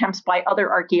versus attempts by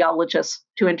other archaeologists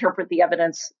to interpret the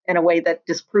evidence in a way that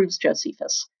disproves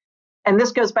Josephus. And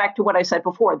this goes back to what I said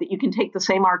before, that you can take the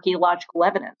same archaeological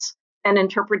evidence and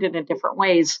interpret it in different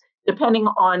ways, depending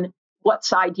on what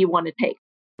side you want to take.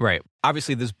 Right.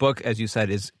 Obviously, this book, as you said,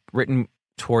 is written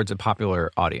towards a popular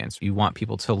audience. You want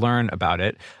people to learn about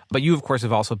it. But you, of course,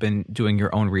 have also been doing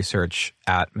your own research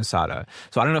at Masada.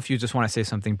 So I don't know if you just want to say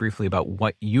something briefly about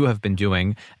what you have been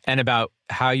doing and about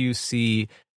how you see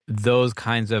those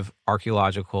kinds of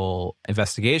archaeological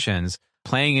investigations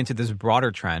playing into this broader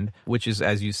trend, which is,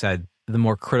 as you said, the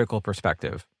more critical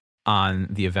perspective on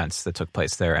the events that took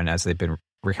place there and as they've been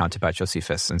recounted by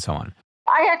Josephus and so on.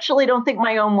 I actually don't think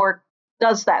my own work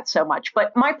does that so much,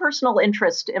 but my personal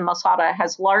interest in Masada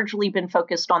has largely been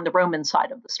focused on the Roman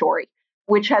side of the story,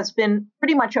 which has been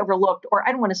pretty much overlooked, or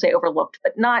I don't want to say overlooked,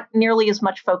 but not nearly as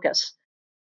much focus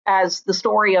as the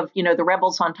story of, the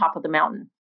rebels on top of the mountain.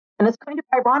 And it's kind of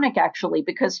ironic, actually,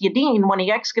 because Yadin, when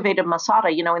he excavated Masada,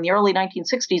 in the early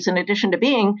 1960s, in addition to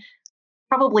being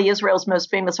probably Israel's most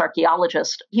famous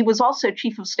archaeologist, he was also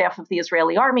chief of staff of the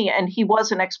Israeli army, and he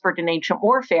was an expert in ancient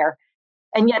warfare.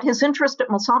 And yet his interest at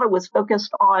Masada was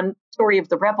focused on the story of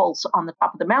the rebels on the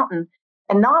top of the mountain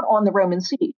and not on the Roman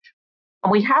siege.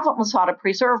 And we have at Masada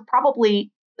preserved probably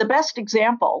the best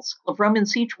examples of Roman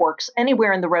siege works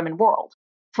anywhere in the Roman world.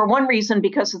 For one reason,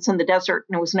 because it's in the desert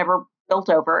and it was never built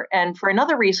over. And for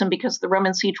another reason, because the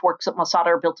Roman siege works at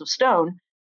Masada are built of stone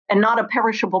and not of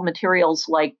perishable materials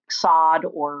like sod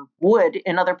or wood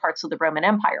in other parts of the Roman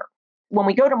Empire. When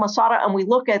we go to Masada and we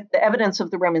look at the evidence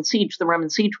of the Roman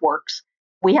siege works,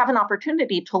 we have an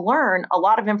opportunity to learn a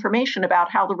lot of information about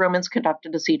how the Romans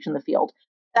conducted a siege in the field.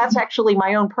 That's actually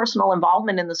my own personal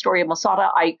involvement in the story of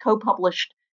Masada. I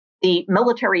co-published the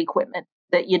military equipment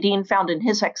that Yadin found in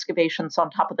his excavations on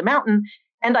top of the mountain,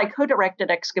 and I co-directed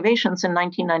excavations in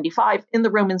 1995 in the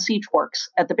Roman siege works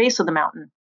at the base of the mountain.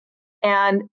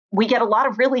 And we get a lot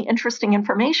of really interesting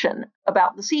information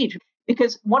about the siege,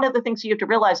 because one of the things you have to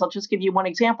realize, I'll just give you one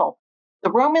example.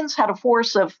 The Romans had a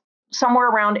force of somewhere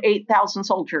around 8,000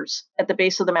 soldiers at the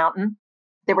base of the mountain.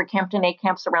 They were camped in 8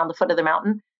 camps around the foot of the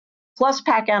mountain, plus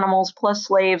pack animals, plus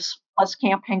slaves, plus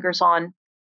camp hangers-on.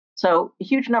 So a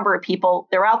huge number of people.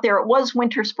 They're out there. It was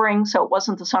winter, spring, so it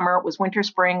wasn't the summer. It was winter,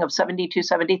 spring of 72,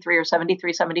 73, or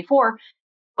 73, 74.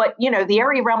 But, the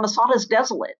area around Masada is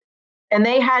desolate. And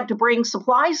they had to bring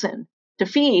supplies in to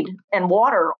feed and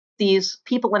water these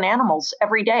people and animals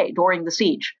every day during the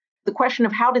siege. The question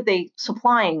of how did they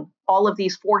supplying all of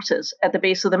these forces at the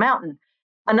base of the mountain?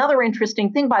 Another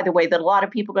interesting thing, by the way, that a lot of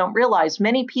people don't realize,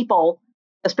 many people,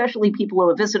 especially people who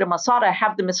have visited Masada,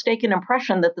 have the mistaken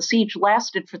impression that the siege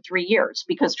lasted for 3 years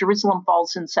because Jerusalem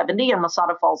falls in 70 and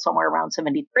Masada falls somewhere around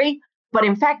 73. But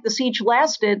in fact, the siege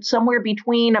lasted somewhere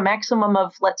between a maximum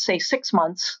of, let's say, 6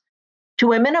 months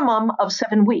to a minimum of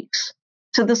 7 weeks.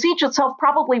 So the siege itself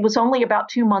probably was only about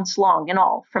 2 months long in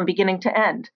all, from beginning to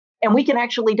end. And we can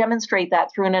actually demonstrate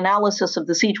that through an analysis of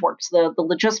the siege works. The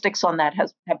logistics on that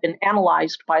have been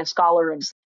analyzed by a scholar. And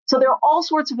so there are all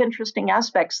sorts of interesting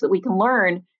aspects that we can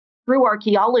learn through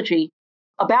archaeology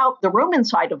about the Roman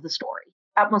side of the story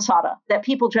at Masada that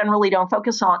people generally don't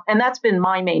focus on. And that's been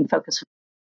my main focus.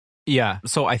 Yeah.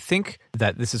 So I think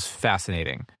that this is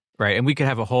fascinating, right? And we could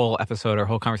have a whole episode or a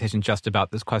whole conversation just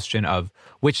about this question of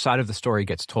which side of the story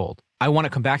gets told. I want to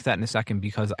come back to that in a second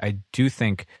because I do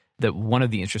think that one of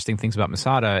the interesting things about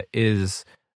Masada is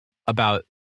about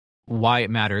why it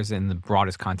matters in the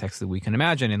broadest context that we can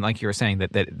imagine. And like you were saying,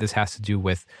 that this has to do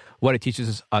with what it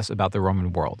teaches us about the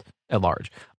Roman world at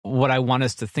large. What I want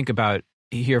us to think about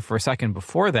here for a second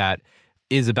before that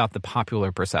is about the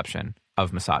popular perception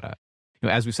of Masada.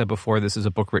 As we said before, this is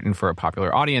a book written for a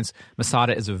popular audience.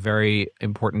 Masada is a very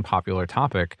important popular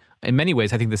topic. In many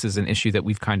ways, I think this is an issue that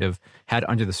we've kind of had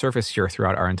under the surface here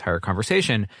throughout our entire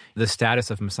conversation, the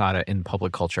status of Masada in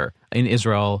public culture, in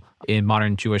Israel, in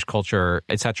modern Jewish culture,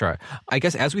 etc. I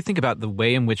guess as we think about the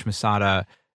way in which Masada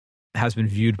has been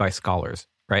viewed by scholars,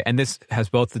 right? And this has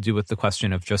both to do with the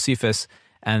question of Josephus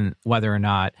and whether or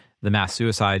not the mass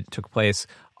suicide took place,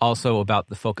 also about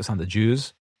the focus on the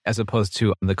Jews as opposed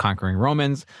to the conquering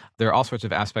Romans. There are all sorts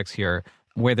of aspects here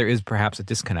where there is perhaps a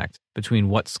disconnect between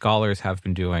what scholars have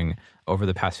been doing over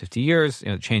the past 50 years,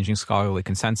 changing scholarly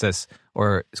consensus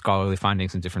or scholarly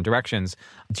findings in different directions.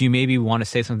 Do you maybe want to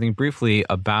say something briefly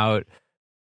about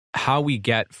how we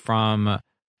get from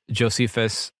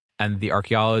Josephus and the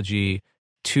archaeology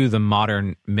to the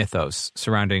modern mythos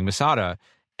surrounding Masada,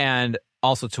 and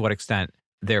also to what extent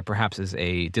there perhaps is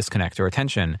a disconnect or a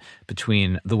tension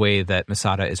between the way that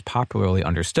Masada is popularly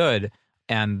understood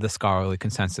and the scholarly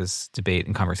consensus debate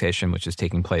and conversation which is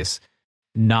taking place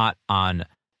not on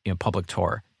public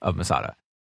tour of Masada?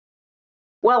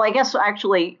 Well, I guess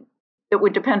actually it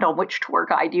would depend on which tour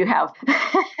guide you have,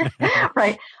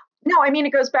 right? No, I mean,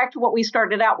 it goes back to what we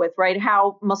started out with, right?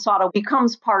 How Masada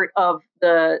becomes part of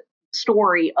the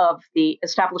story of the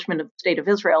establishment of the State of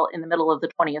Israel in the middle of the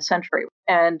 20th century.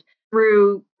 And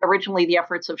through originally the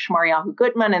efforts of Shmaryahu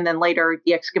Gutman and then later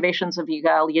the excavations of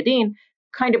Yigal Yadin,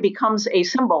 kind of becomes a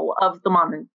symbol of the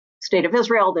modern State of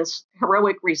Israel, this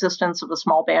heroic resistance of a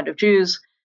small band of Jews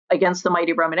against the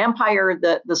mighty Roman Empire.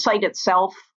 The site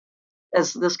itself,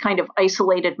 as this kind of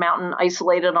isolated mountain,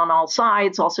 isolated on all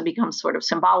sides, also becomes sort of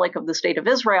symbolic of the State of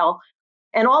Israel.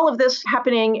 And all of this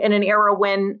happening in an era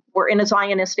when we're in a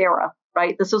Zionist era,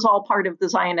 right? This is all part of the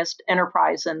Zionist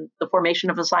enterprise and the formation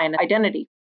of a Zionist identity.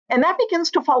 And that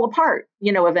begins to fall apart,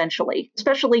 eventually,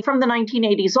 especially from the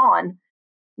 1980s on,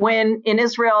 when in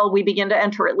Israel we begin to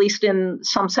enter, at least in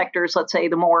some sectors, let's say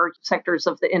the more sectors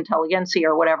of the intelligentsia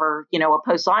or whatever, a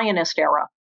post-Zionist era.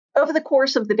 Over the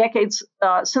course of the decades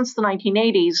since the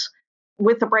 1980s,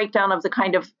 with the breakdown of the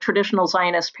kind of traditional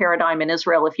Zionist paradigm in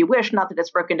Israel, if you wish, not that it's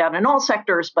broken down in all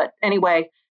sectors, but anyway,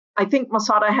 I think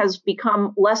Masada has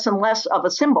become less and less of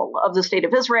a symbol of the State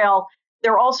of Israel.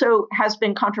 There also has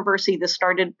been controversy that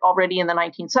started already in the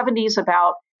 1970s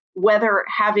about whether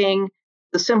having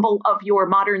the symbol of your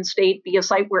modern state be a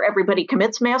site where everybody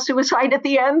commits mass suicide at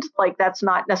the end, like that's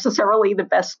not necessarily the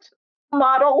best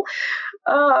model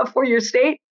for your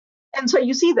state. And so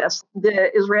you see this.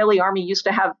 The Israeli army used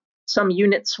to have some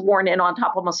units sworn in on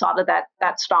top of Masada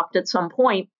that stopped at some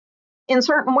point. In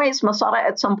certain ways, Masada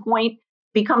at some point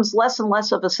becomes less and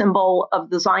less of a symbol of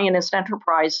the Zionist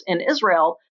enterprise in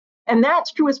Israel. And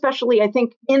that's true, especially, I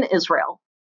think, in Israel.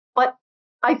 But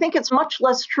I think it's much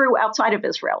less true outside of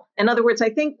Israel. In other words, I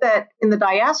think that in the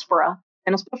diaspora,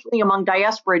 and especially among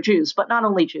diaspora Jews, but not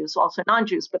only Jews, also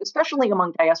non-Jews, but especially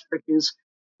among diaspora Jews,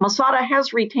 Masada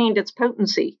has retained its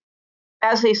potency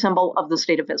as a symbol of the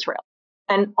State of Israel.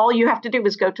 And all you have to do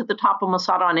is go to the top of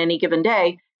Masada on any given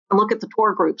day and look at the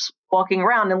tour groups walking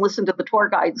around and listen to the tour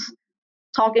guides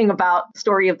talking about the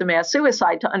story of the mass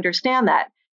suicide to understand that.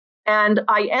 And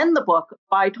I end the book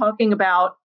by talking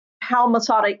about how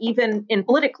Masada, even in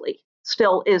politically,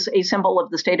 still is a symbol of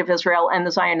the State of Israel and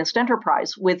the Zionist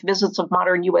enterprise, with visits of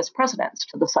modern U.S. presidents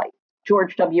to the site.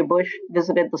 George W. Bush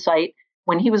visited the site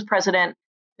when he was president.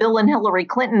 Bill and Hillary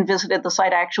Clinton visited the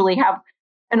site. I actually have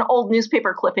an old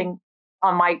newspaper clipping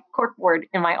on my corkboard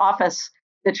in my office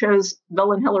that shows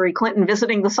Bill and Hillary Clinton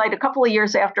visiting the site a couple of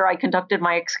years after I conducted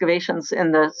my excavations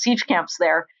in the siege camps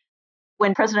there,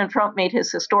 when President Trump made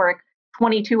his historic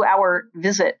 22-hour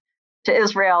visit to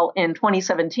Israel in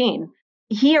 2017.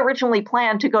 He originally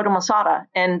planned to go to Masada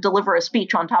and deliver a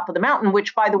speech on top of the mountain,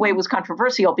 which, by the way, was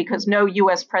controversial because no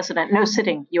U.S. president, no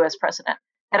sitting U.S. president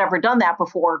had ever done that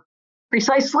before,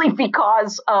 precisely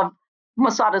because of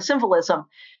Masada symbolism.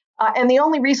 And the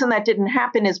only reason that didn't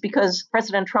happen is because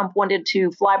President Trump wanted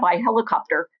to fly by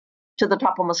helicopter to the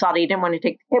top of Masada. He didn't want to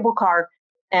take the cable car.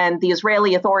 And the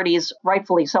Israeli authorities,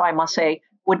 rightfully so, I must say,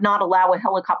 would not allow a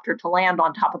helicopter to land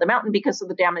on top of the mountain because of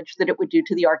the damage that it would do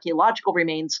to the archaeological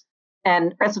remains.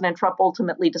 And President Trump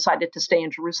ultimately decided to stay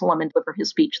in Jerusalem and deliver his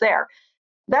speech there.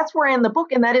 That's where I end the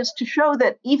book, and that is to show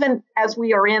that even as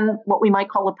we are in what we might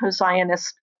call a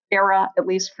post-Zionist era, at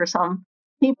least for some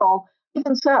people,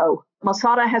 even so,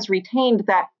 Masada has retained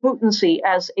that potency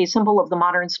as a symbol of the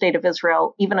modern State of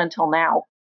Israel, even until now.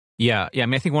 Yeah. I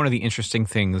mean, I think one of the interesting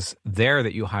things there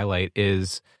that you highlight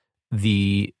is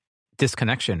the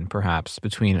disconnection, perhaps,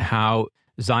 between how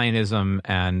Zionism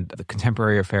and the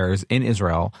contemporary affairs in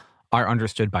Israel are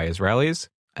understood by Israelis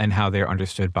and how they're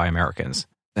understood by Americans.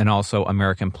 And also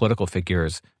American political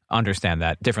figures understand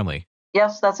that differently.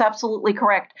 Yes, that's absolutely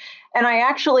correct. And I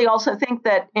actually also think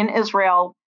that in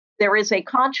Israel, there is a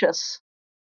conscious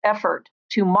effort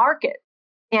to market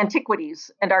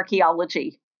antiquities and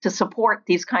archaeology to support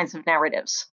these kinds of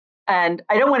narratives. And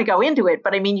I don't want to go into it,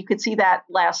 but I mean, you could see that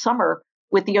last summer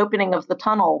with the opening of the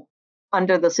tunnel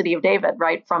under the city of David,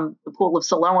 right, from the Pool of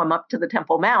Siloam up to the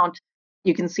Temple Mount.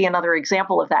 You can see another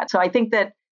example of that. So I think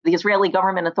that the Israeli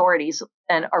government authorities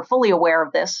are fully aware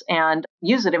of this and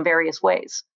use it in various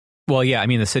ways. Well, yeah, I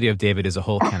mean, the city of David is a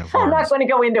whole can of I'm worms. not going to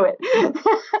go into it.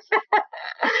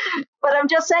 But I'm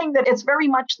just saying that it's very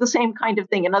much the same kind of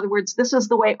thing. In other words, this is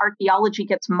the way archaeology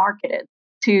gets marketed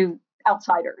to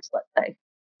outsiders, let's say.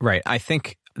 Right. I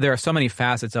think there are so many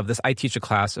facets of this. I teach a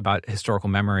class about historical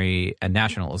memory and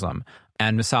nationalism,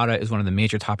 and Masada is one of the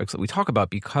major topics that we talk about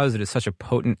because it is such a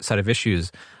potent set of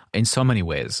issues in so many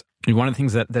ways. And one of the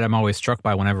things that I'm always struck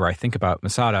by whenever I think about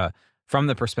Masada from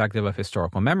the perspective of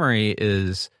historical memory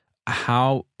is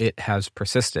how it has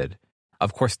persisted,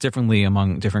 of course, differently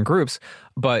among different groups.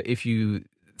 But if you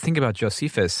think about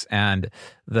Josephus and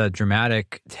the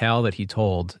dramatic tale that he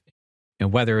told,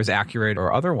 whether it was accurate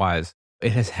or otherwise,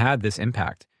 it has had this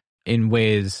impact in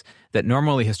ways that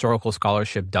normally historical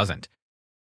scholarship doesn't.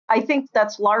 I think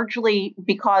that's largely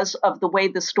because of the way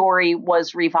the story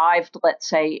was revived, let's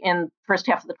say, in the first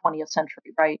half of the 20th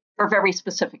century, right? For very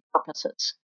specific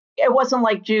purposes. It wasn't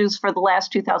like Jews for the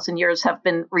last 2,000 years have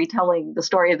been retelling the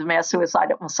story of the mass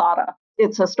suicide at Masada.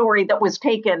 It's a story that was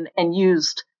taken and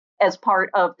used as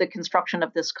part of the construction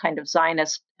of this kind of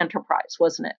Zionist enterprise,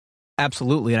 wasn't it?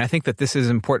 Absolutely. And I think that this is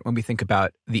important when we think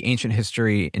about the ancient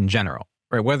history in general,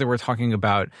 right? Whether we're talking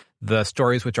about the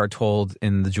stories which are told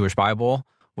in the Jewish Bible,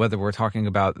 whether we're talking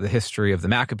about the history of the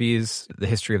Maccabees, the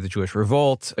history of the Jewish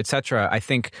Revolt, etc. I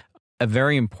think a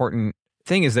very important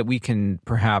thing is that we can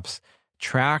perhaps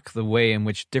track the way in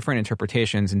which different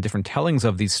interpretations and different tellings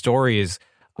of these stories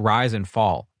rise and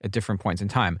fall at different points in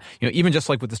time. Even just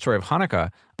like with the story of Hanukkah,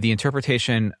 the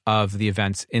interpretation of the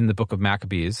events in the book of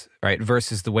Maccabees, right,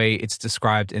 versus the way it's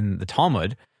described in the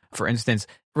Talmud, for instance,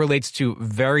 relates to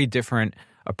very different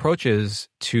approaches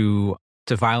to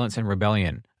violence and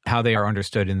rebellion, how they are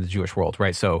understood in the Jewish world,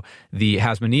 right? So the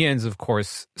Hasmoneans, of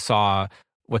course, saw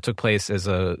what took place as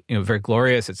a very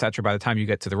glorious, etc. By the time you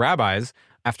get to the rabbis,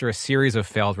 after a series of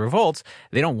failed revolts,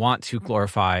 they don't want to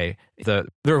glorify the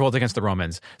revolt against the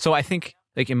Romans. So I think,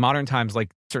 like in modern times, like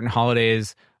certain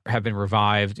holidays have been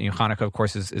revived. Hanukkah, of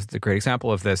course, is the great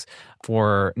example of this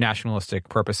for nationalistic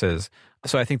purposes.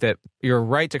 So I think that you're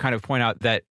right to kind of point out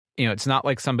that it's not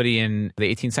like somebody in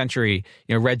the 18th century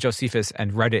read Josephus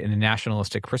and read it in a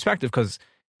nationalistic perspective, because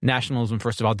nationalism,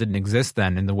 first of all, didn't exist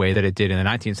then in the way that it did in the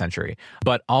 19th century.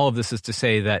 But all of this is to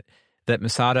say that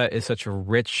Masada is such a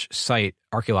rich site,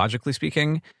 archaeologically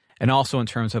speaking, and also in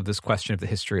terms of this question of the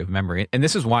history of memory. And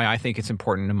this is why I think it's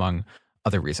important, among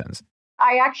other reasons.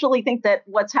 I actually think that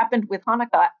what's happened with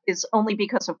Hanukkah is only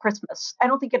because of Christmas. I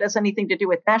don't think it has anything to do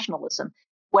with nationalism.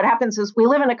 What happens is we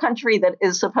live in a country that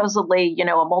is supposedly, a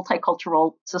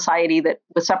multicultural society that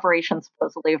with separation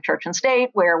supposedly of church and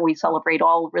state, where we celebrate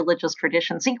all religious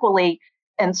traditions equally.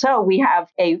 And so we have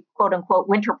a quote unquote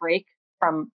winter break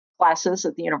from classes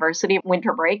at the university,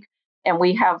 winter break, and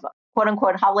we have quote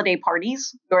unquote holiday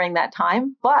parties during that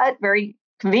time. But very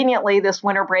conveniently, this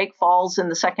winter break falls in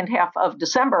the second half of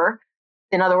December.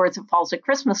 In other words, it falls at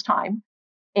Christmas time.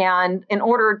 And in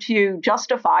order to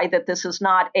justify that this is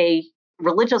not a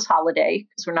religious holiday,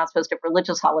 because we're not supposed to have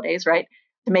religious holidays, right?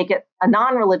 To make it a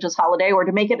non-religious holiday, or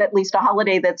to make it at least a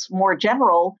holiday that's more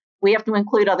general, we have to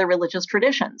include other religious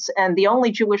traditions. And the only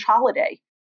Jewish holiday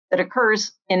that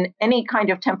occurs in any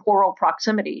kind of temporal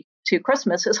proximity to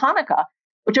Christmas is Hanukkah,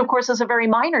 which of course is a very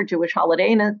minor Jewish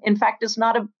holiday, and in fact is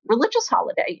not a religious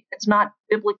holiday. It's not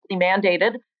biblically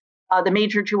mandated. The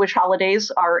major Jewish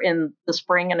holidays are in the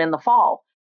spring and in the fall.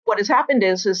 What has happened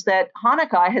is that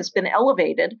Hanukkah has been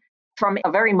elevated from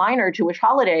a very minor Jewish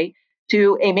holiday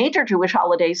to a major Jewish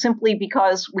holiday simply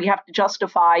because we have to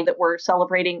justify that we're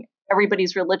celebrating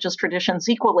everybody's religious traditions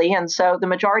equally. And so the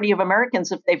majority of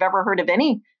Americans, if they've ever heard of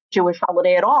any Jewish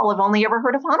holiday at all, have only ever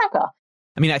heard of Hanukkah.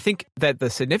 I mean, I think that the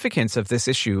significance of this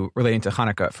issue relating to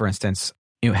Hanukkah, for instance,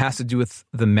 has to do with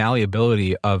the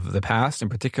malleability of the past, and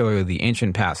particularly the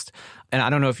ancient past. And I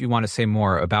don't know if you want to say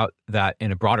more about that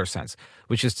in a broader sense,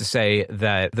 which is to say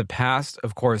that the past,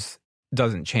 of course,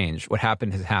 doesn't change. What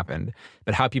happened has happened,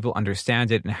 but how people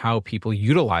understand it and how people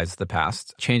utilize the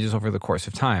past changes over the course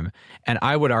of time. And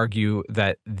I would argue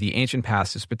that the ancient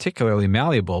past is particularly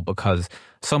malleable because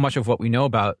so much of what we know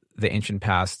about the ancient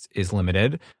past is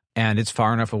limited, and it's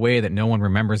far enough away that no one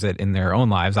remembers it in their own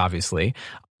lives, obviously.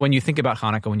 When you think about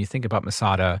Hanukkah, when you think about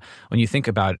Masada, when you think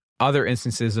about other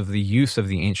instances of the use of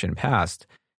the ancient past,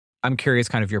 I'm curious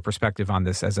kind of your perspective on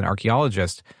this as an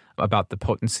archaeologist about the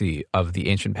potency of the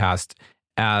ancient past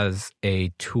as a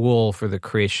tool for the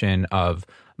creation of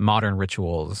modern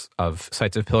rituals, of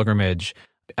sites of pilgrimage,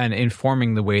 and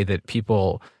informing the way that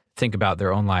people think about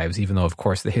their own lives, even though, of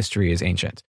course, the history is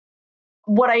ancient.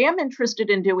 What I am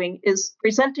interested in doing is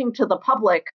presenting to the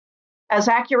public as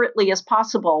accurately as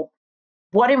possible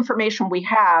what information we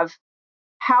have,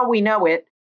 how we know it,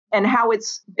 and how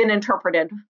it's been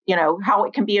interpreted, how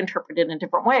it can be interpreted in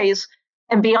different ways.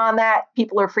 And beyond that,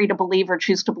 people are free to believe or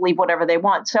choose to believe whatever they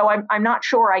want. So I'm not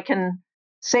sure I can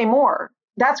say more.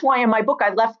 That's why in my book,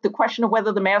 I left the question of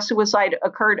whether the mass suicide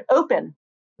occurred open,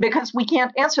 because we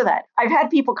can't answer that. I've had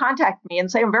people contact me and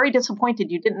say, I'm very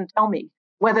disappointed you didn't tell me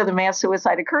whether the mass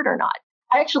suicide occurred or not.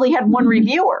 I actually had one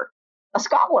reviewer, a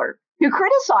scholar, who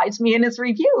criticized me in his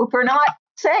review for not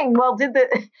saying,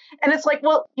 and it's like,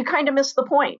 well, you kind of missed the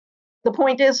point. The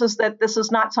point is that this is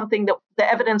not something that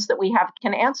the evidence that we have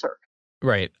can answer.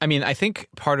 Right. I mean, I think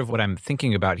part of what I'm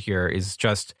thinking about here is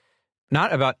just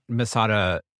not about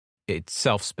Masada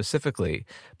itself specifically,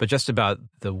 but just about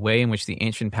the way in which the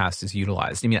ancient past is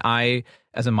utilized. I mean,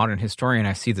 as a modern historian,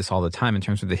 I see this all the time in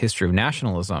terms of the history of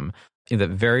nationalism, that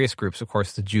various groups, of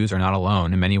course, the Jews are not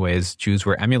alone. In many ways, Jews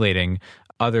were emulating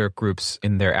other groups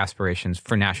in their aspirations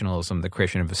for nationalism, the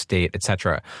creation of a state,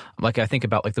 etc. Like I think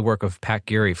about the work of Pat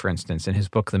Geary, for instance, in his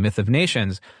book, The Myth of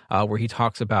Nations, where he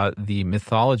talks about the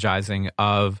mythologizing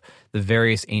of the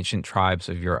various ancient tribes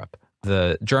of Europe.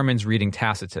 The Germans reading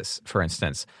Tacitus, for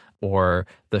instance, or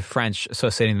the French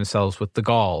associating themselves with the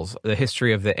Gauls, the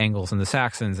history of the Angles and the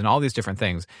Saxons, and all these different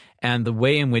things, and the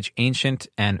way in which ancient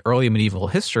and early medieval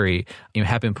history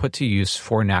have been put to use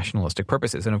for nationalistic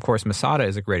purposes. And of course, Masada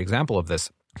is a great example of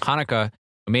this. Hanukkah,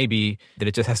 maybe that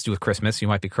it just has to do with Christmas, you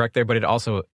might be correct there, but it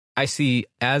also, I see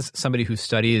as somebody who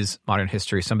studies modern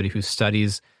history, somebody who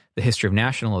studies the history of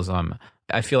nationalism,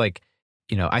 I feel like,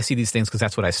 I see these things because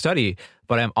that's what I study,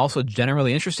 but I'm also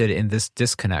generally interested in this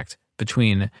disconnect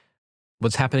between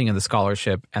what's happening in the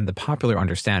scholarship and the popular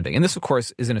understanding. And this, of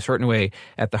course, is in a certain way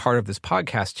at the heart of this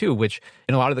podcast too, which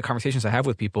in a lot of the conversations I have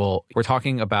with people, we're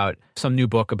talking about some new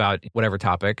book about whatever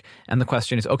topic. And the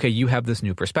question is, okay, you have this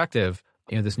new perspective,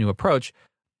 this new approach,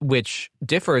 which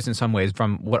differs in some ways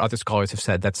from what other scholars have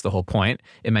said. That's the whole point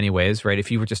in many ways, right? If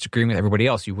you were just agreeing with everybody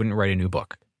else, you wouldn't write a new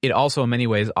book. It also in many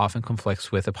ways often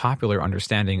conflicts with a popular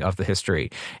understanding of the history.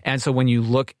 And so when you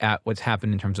look at what's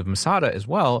happened in terms of Masada as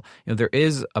well, there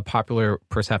is a popular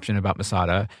perception about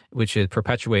Masada, which is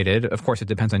perpetuated. Of course, it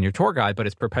depends on your tour guide, but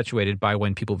it's perpetuated by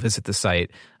when people visit the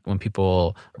site, when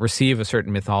people receive a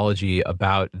certain mythology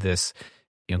about this,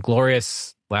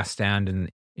 glorious last stand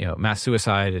and, mass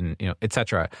suicide and, et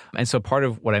cetera. And so part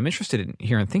of what I'm interested in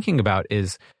here and thinking about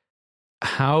is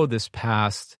how this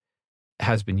past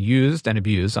has been used and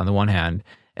abused on the one hand,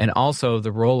 and also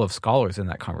the role of scholars in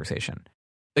that conversation.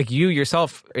 Like you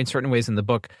yourself, in certain ways in the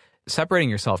book, separating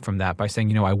yourself from that by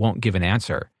saying, I won't give an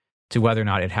answer to whether or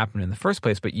not it happened in the first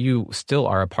place, but you still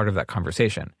are a part of that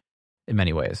conversation in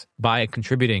many ways by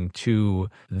contributing to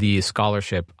the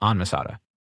scholarship on Masada.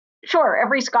 Sure.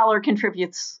 Every scholar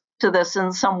contributes to this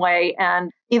in some way,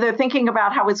 and either thinking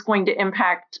about how it's going to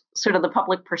impact sort of the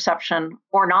public perception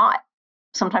or not.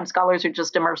 Sometimes scholars are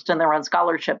just immersed in their own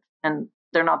scholarship and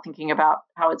they're not thinking about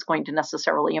how it's going to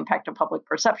necessarily impact a public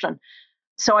perception.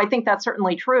 So I think that's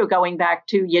certainly true. Going back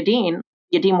to Yadin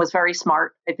was very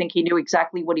smart. I think he knew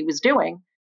exactly what he was doing.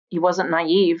 He wasn't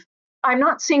naive. I'm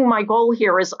not seeing my goal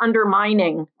here as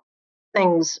undermining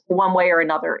things one way or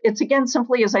another. It's again,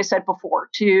 simply, as I said before,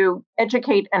 to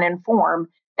educate and inform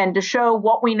and to show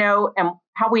what we know and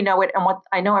how we know it and what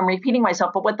I know I'm repeating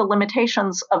myself, but what the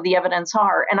limitations of the evidence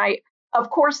are. And of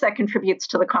course, that contributes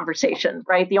to the conversation,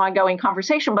 right? The ongoing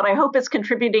conversation, but I hope it's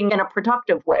contributing in a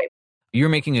productive way. You're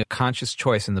making a conscious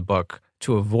choice in the book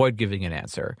to avoid giving an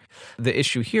answer. The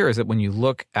issue here is that when you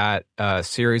look at a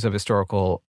series of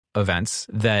historical events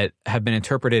that have been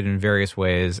interpreted in various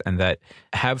ways and that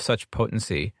have such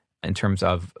potency in terms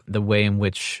of the way in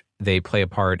which they play a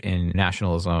part in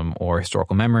nationalism or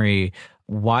historical memory,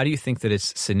 why do you think that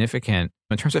it's significant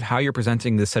in terms of how you're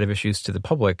presenting this set of issues to the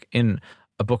public in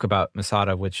a book about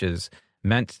Masada, which is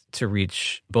meant to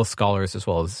reach both scholars as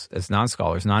well as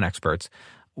non-scholars, non-experts?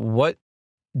 What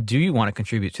do you want to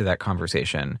contribute to that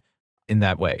conversation in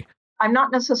that way? I'm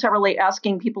not necessarily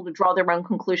asking people to draw their own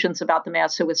conclusions about the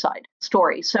mass suicide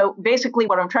story. So basically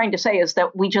what I'm trying to say is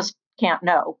that we just can't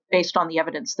know based on the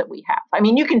evidence that we have. I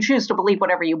mean, you can choose to believe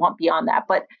whatever you want beyond that,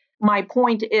 but my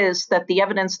point is that the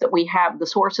evidence that we have, the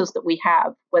sources that we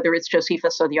have, whether it's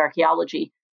Josephus or the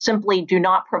archaeology, simply do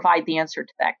not provide the answer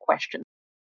to that question.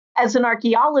 As an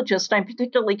archaeologist, I'm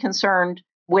particularly concerned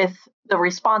with the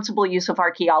responsible use of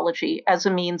archaeology as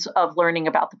a means of learning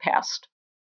about the past.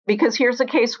 Because here's a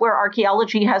case where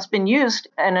archaeology has been used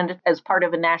as part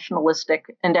of a nationalistic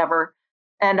endeavor.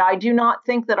 And I do not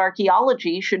think that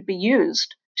archaeology should be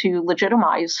used to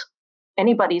legitimize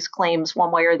anybody's claims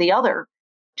one way or the other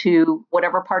to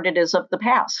whatever part it is of the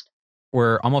past.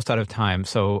 We're almost out of time.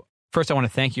 So First, I want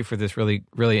to thank you for this really,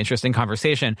 really interesting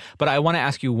conversation. But I want to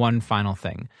ask you one final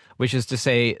thing, which is to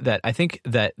say that I think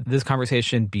that this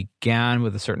conversation began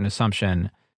with a certain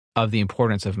assumption of the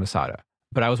importance of Masada.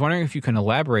 But I was wondering if you can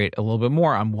elaborate a little bit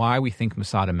more on why we think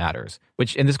Masada matters,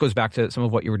 and this goes back to some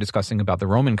of what you were discussing about the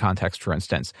Roman context, for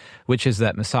instance, which is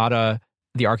that Masada,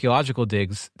 the archaeological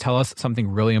digs, tell us something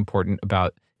really important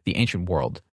about the ancient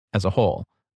world as a whole,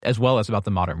 as well as about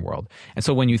the modern world. And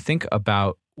so when you think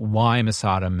about why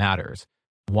Masada matters,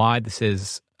 why this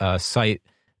is a site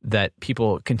that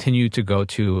people continue to go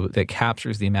to, that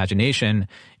captures the imagination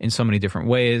in so many different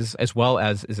ways, as well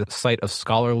as is a site of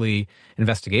scholarly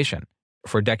investigation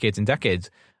for decades and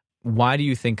decades, why do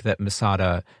you think that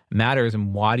Masada matters,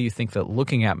 and why do you think that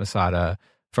looking at Masada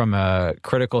from a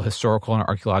critical, historical, and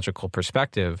archaeological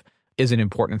perspective is an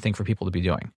important thing for people to be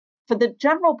doing? For the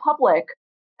general public,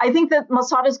 I think that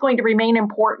Masada is going to remain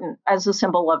important as a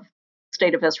symbol of the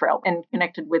state of Israel and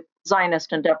connected with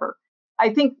Zionist endeavor.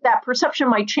 I think that perception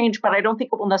might change, but I don't think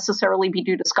it will necessarily be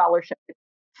due to scholarship.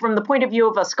 From the point of view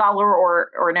of a scholar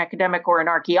or an academic or an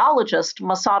archaeologist,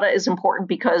 Masada is important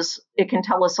because it can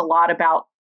tell us a lot about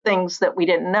things that we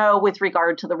didn't know with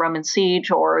regard to the Roman siege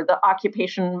or the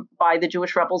occupation by the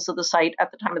Jewish rebels of the site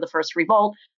at the time of the first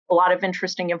revolt, a lot of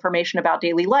interesting information about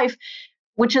daily life,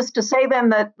 which is to say then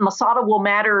that Masada will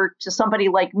matter to somebody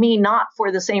like me, not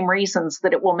for the same reasons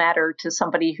that it will matter to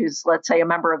somebody who's, let's say, a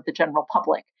member of the general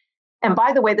public. And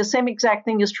by the way, the same exact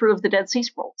thing is true of the Dead Sea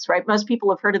Scrolls, right? Most people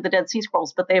have heard of the Dead Sea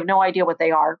Scrolls, but they have no idea what they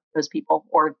are, those people,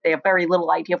 or they have very little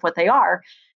idea of what they are.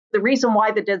 The reason why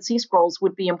the Dead Sea Scrolls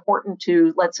would be important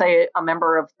to, let's say, a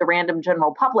member of the random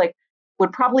general public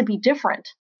would probably be different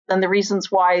than the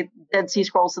reasons why Dead Sea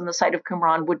Scrolls in the site of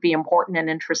Qumran would be important and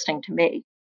interesting to me.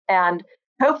 And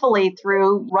hopefully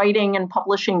through writing and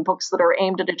publishing books that are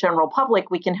aimed at a general public,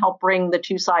 we can help bring the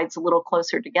two sides a little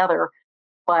closer together.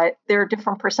 But there are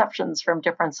different perceptions from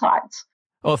different sides.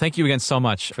 Well, thank you again so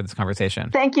much for this conversation.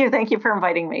 Thank you. Thank you for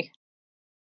inviting me.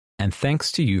 And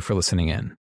thanks to you for listening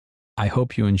in. I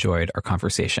hope you enjoyed our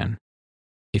conversation.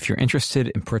 If you're interested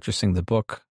in purchasing the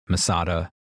book, Masada,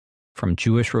 From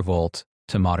Jewish Revolt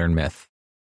to Modern Myth,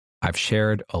 I've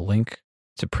shared a link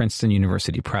to Princeton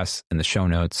University Press in the show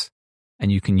notes,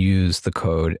 and you can use the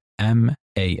code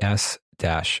MAS-FG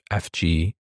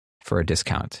for a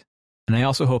discount. And I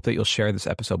also hope that you'll share this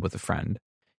episode with a friend.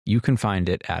 You can find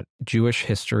it at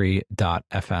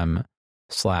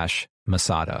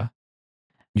jewishhistory.fm/Masada.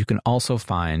 You can also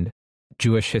find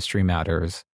Jewish History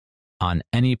Matters on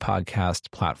any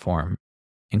podcast platform,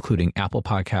 including Apple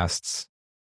Podcasts,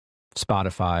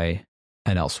 Spotify,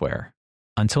 and elsewhere.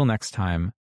 Until next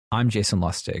time, I'm Jason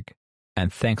Lustig,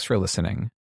 and thanks for listening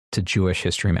to Jewish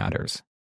History Matters.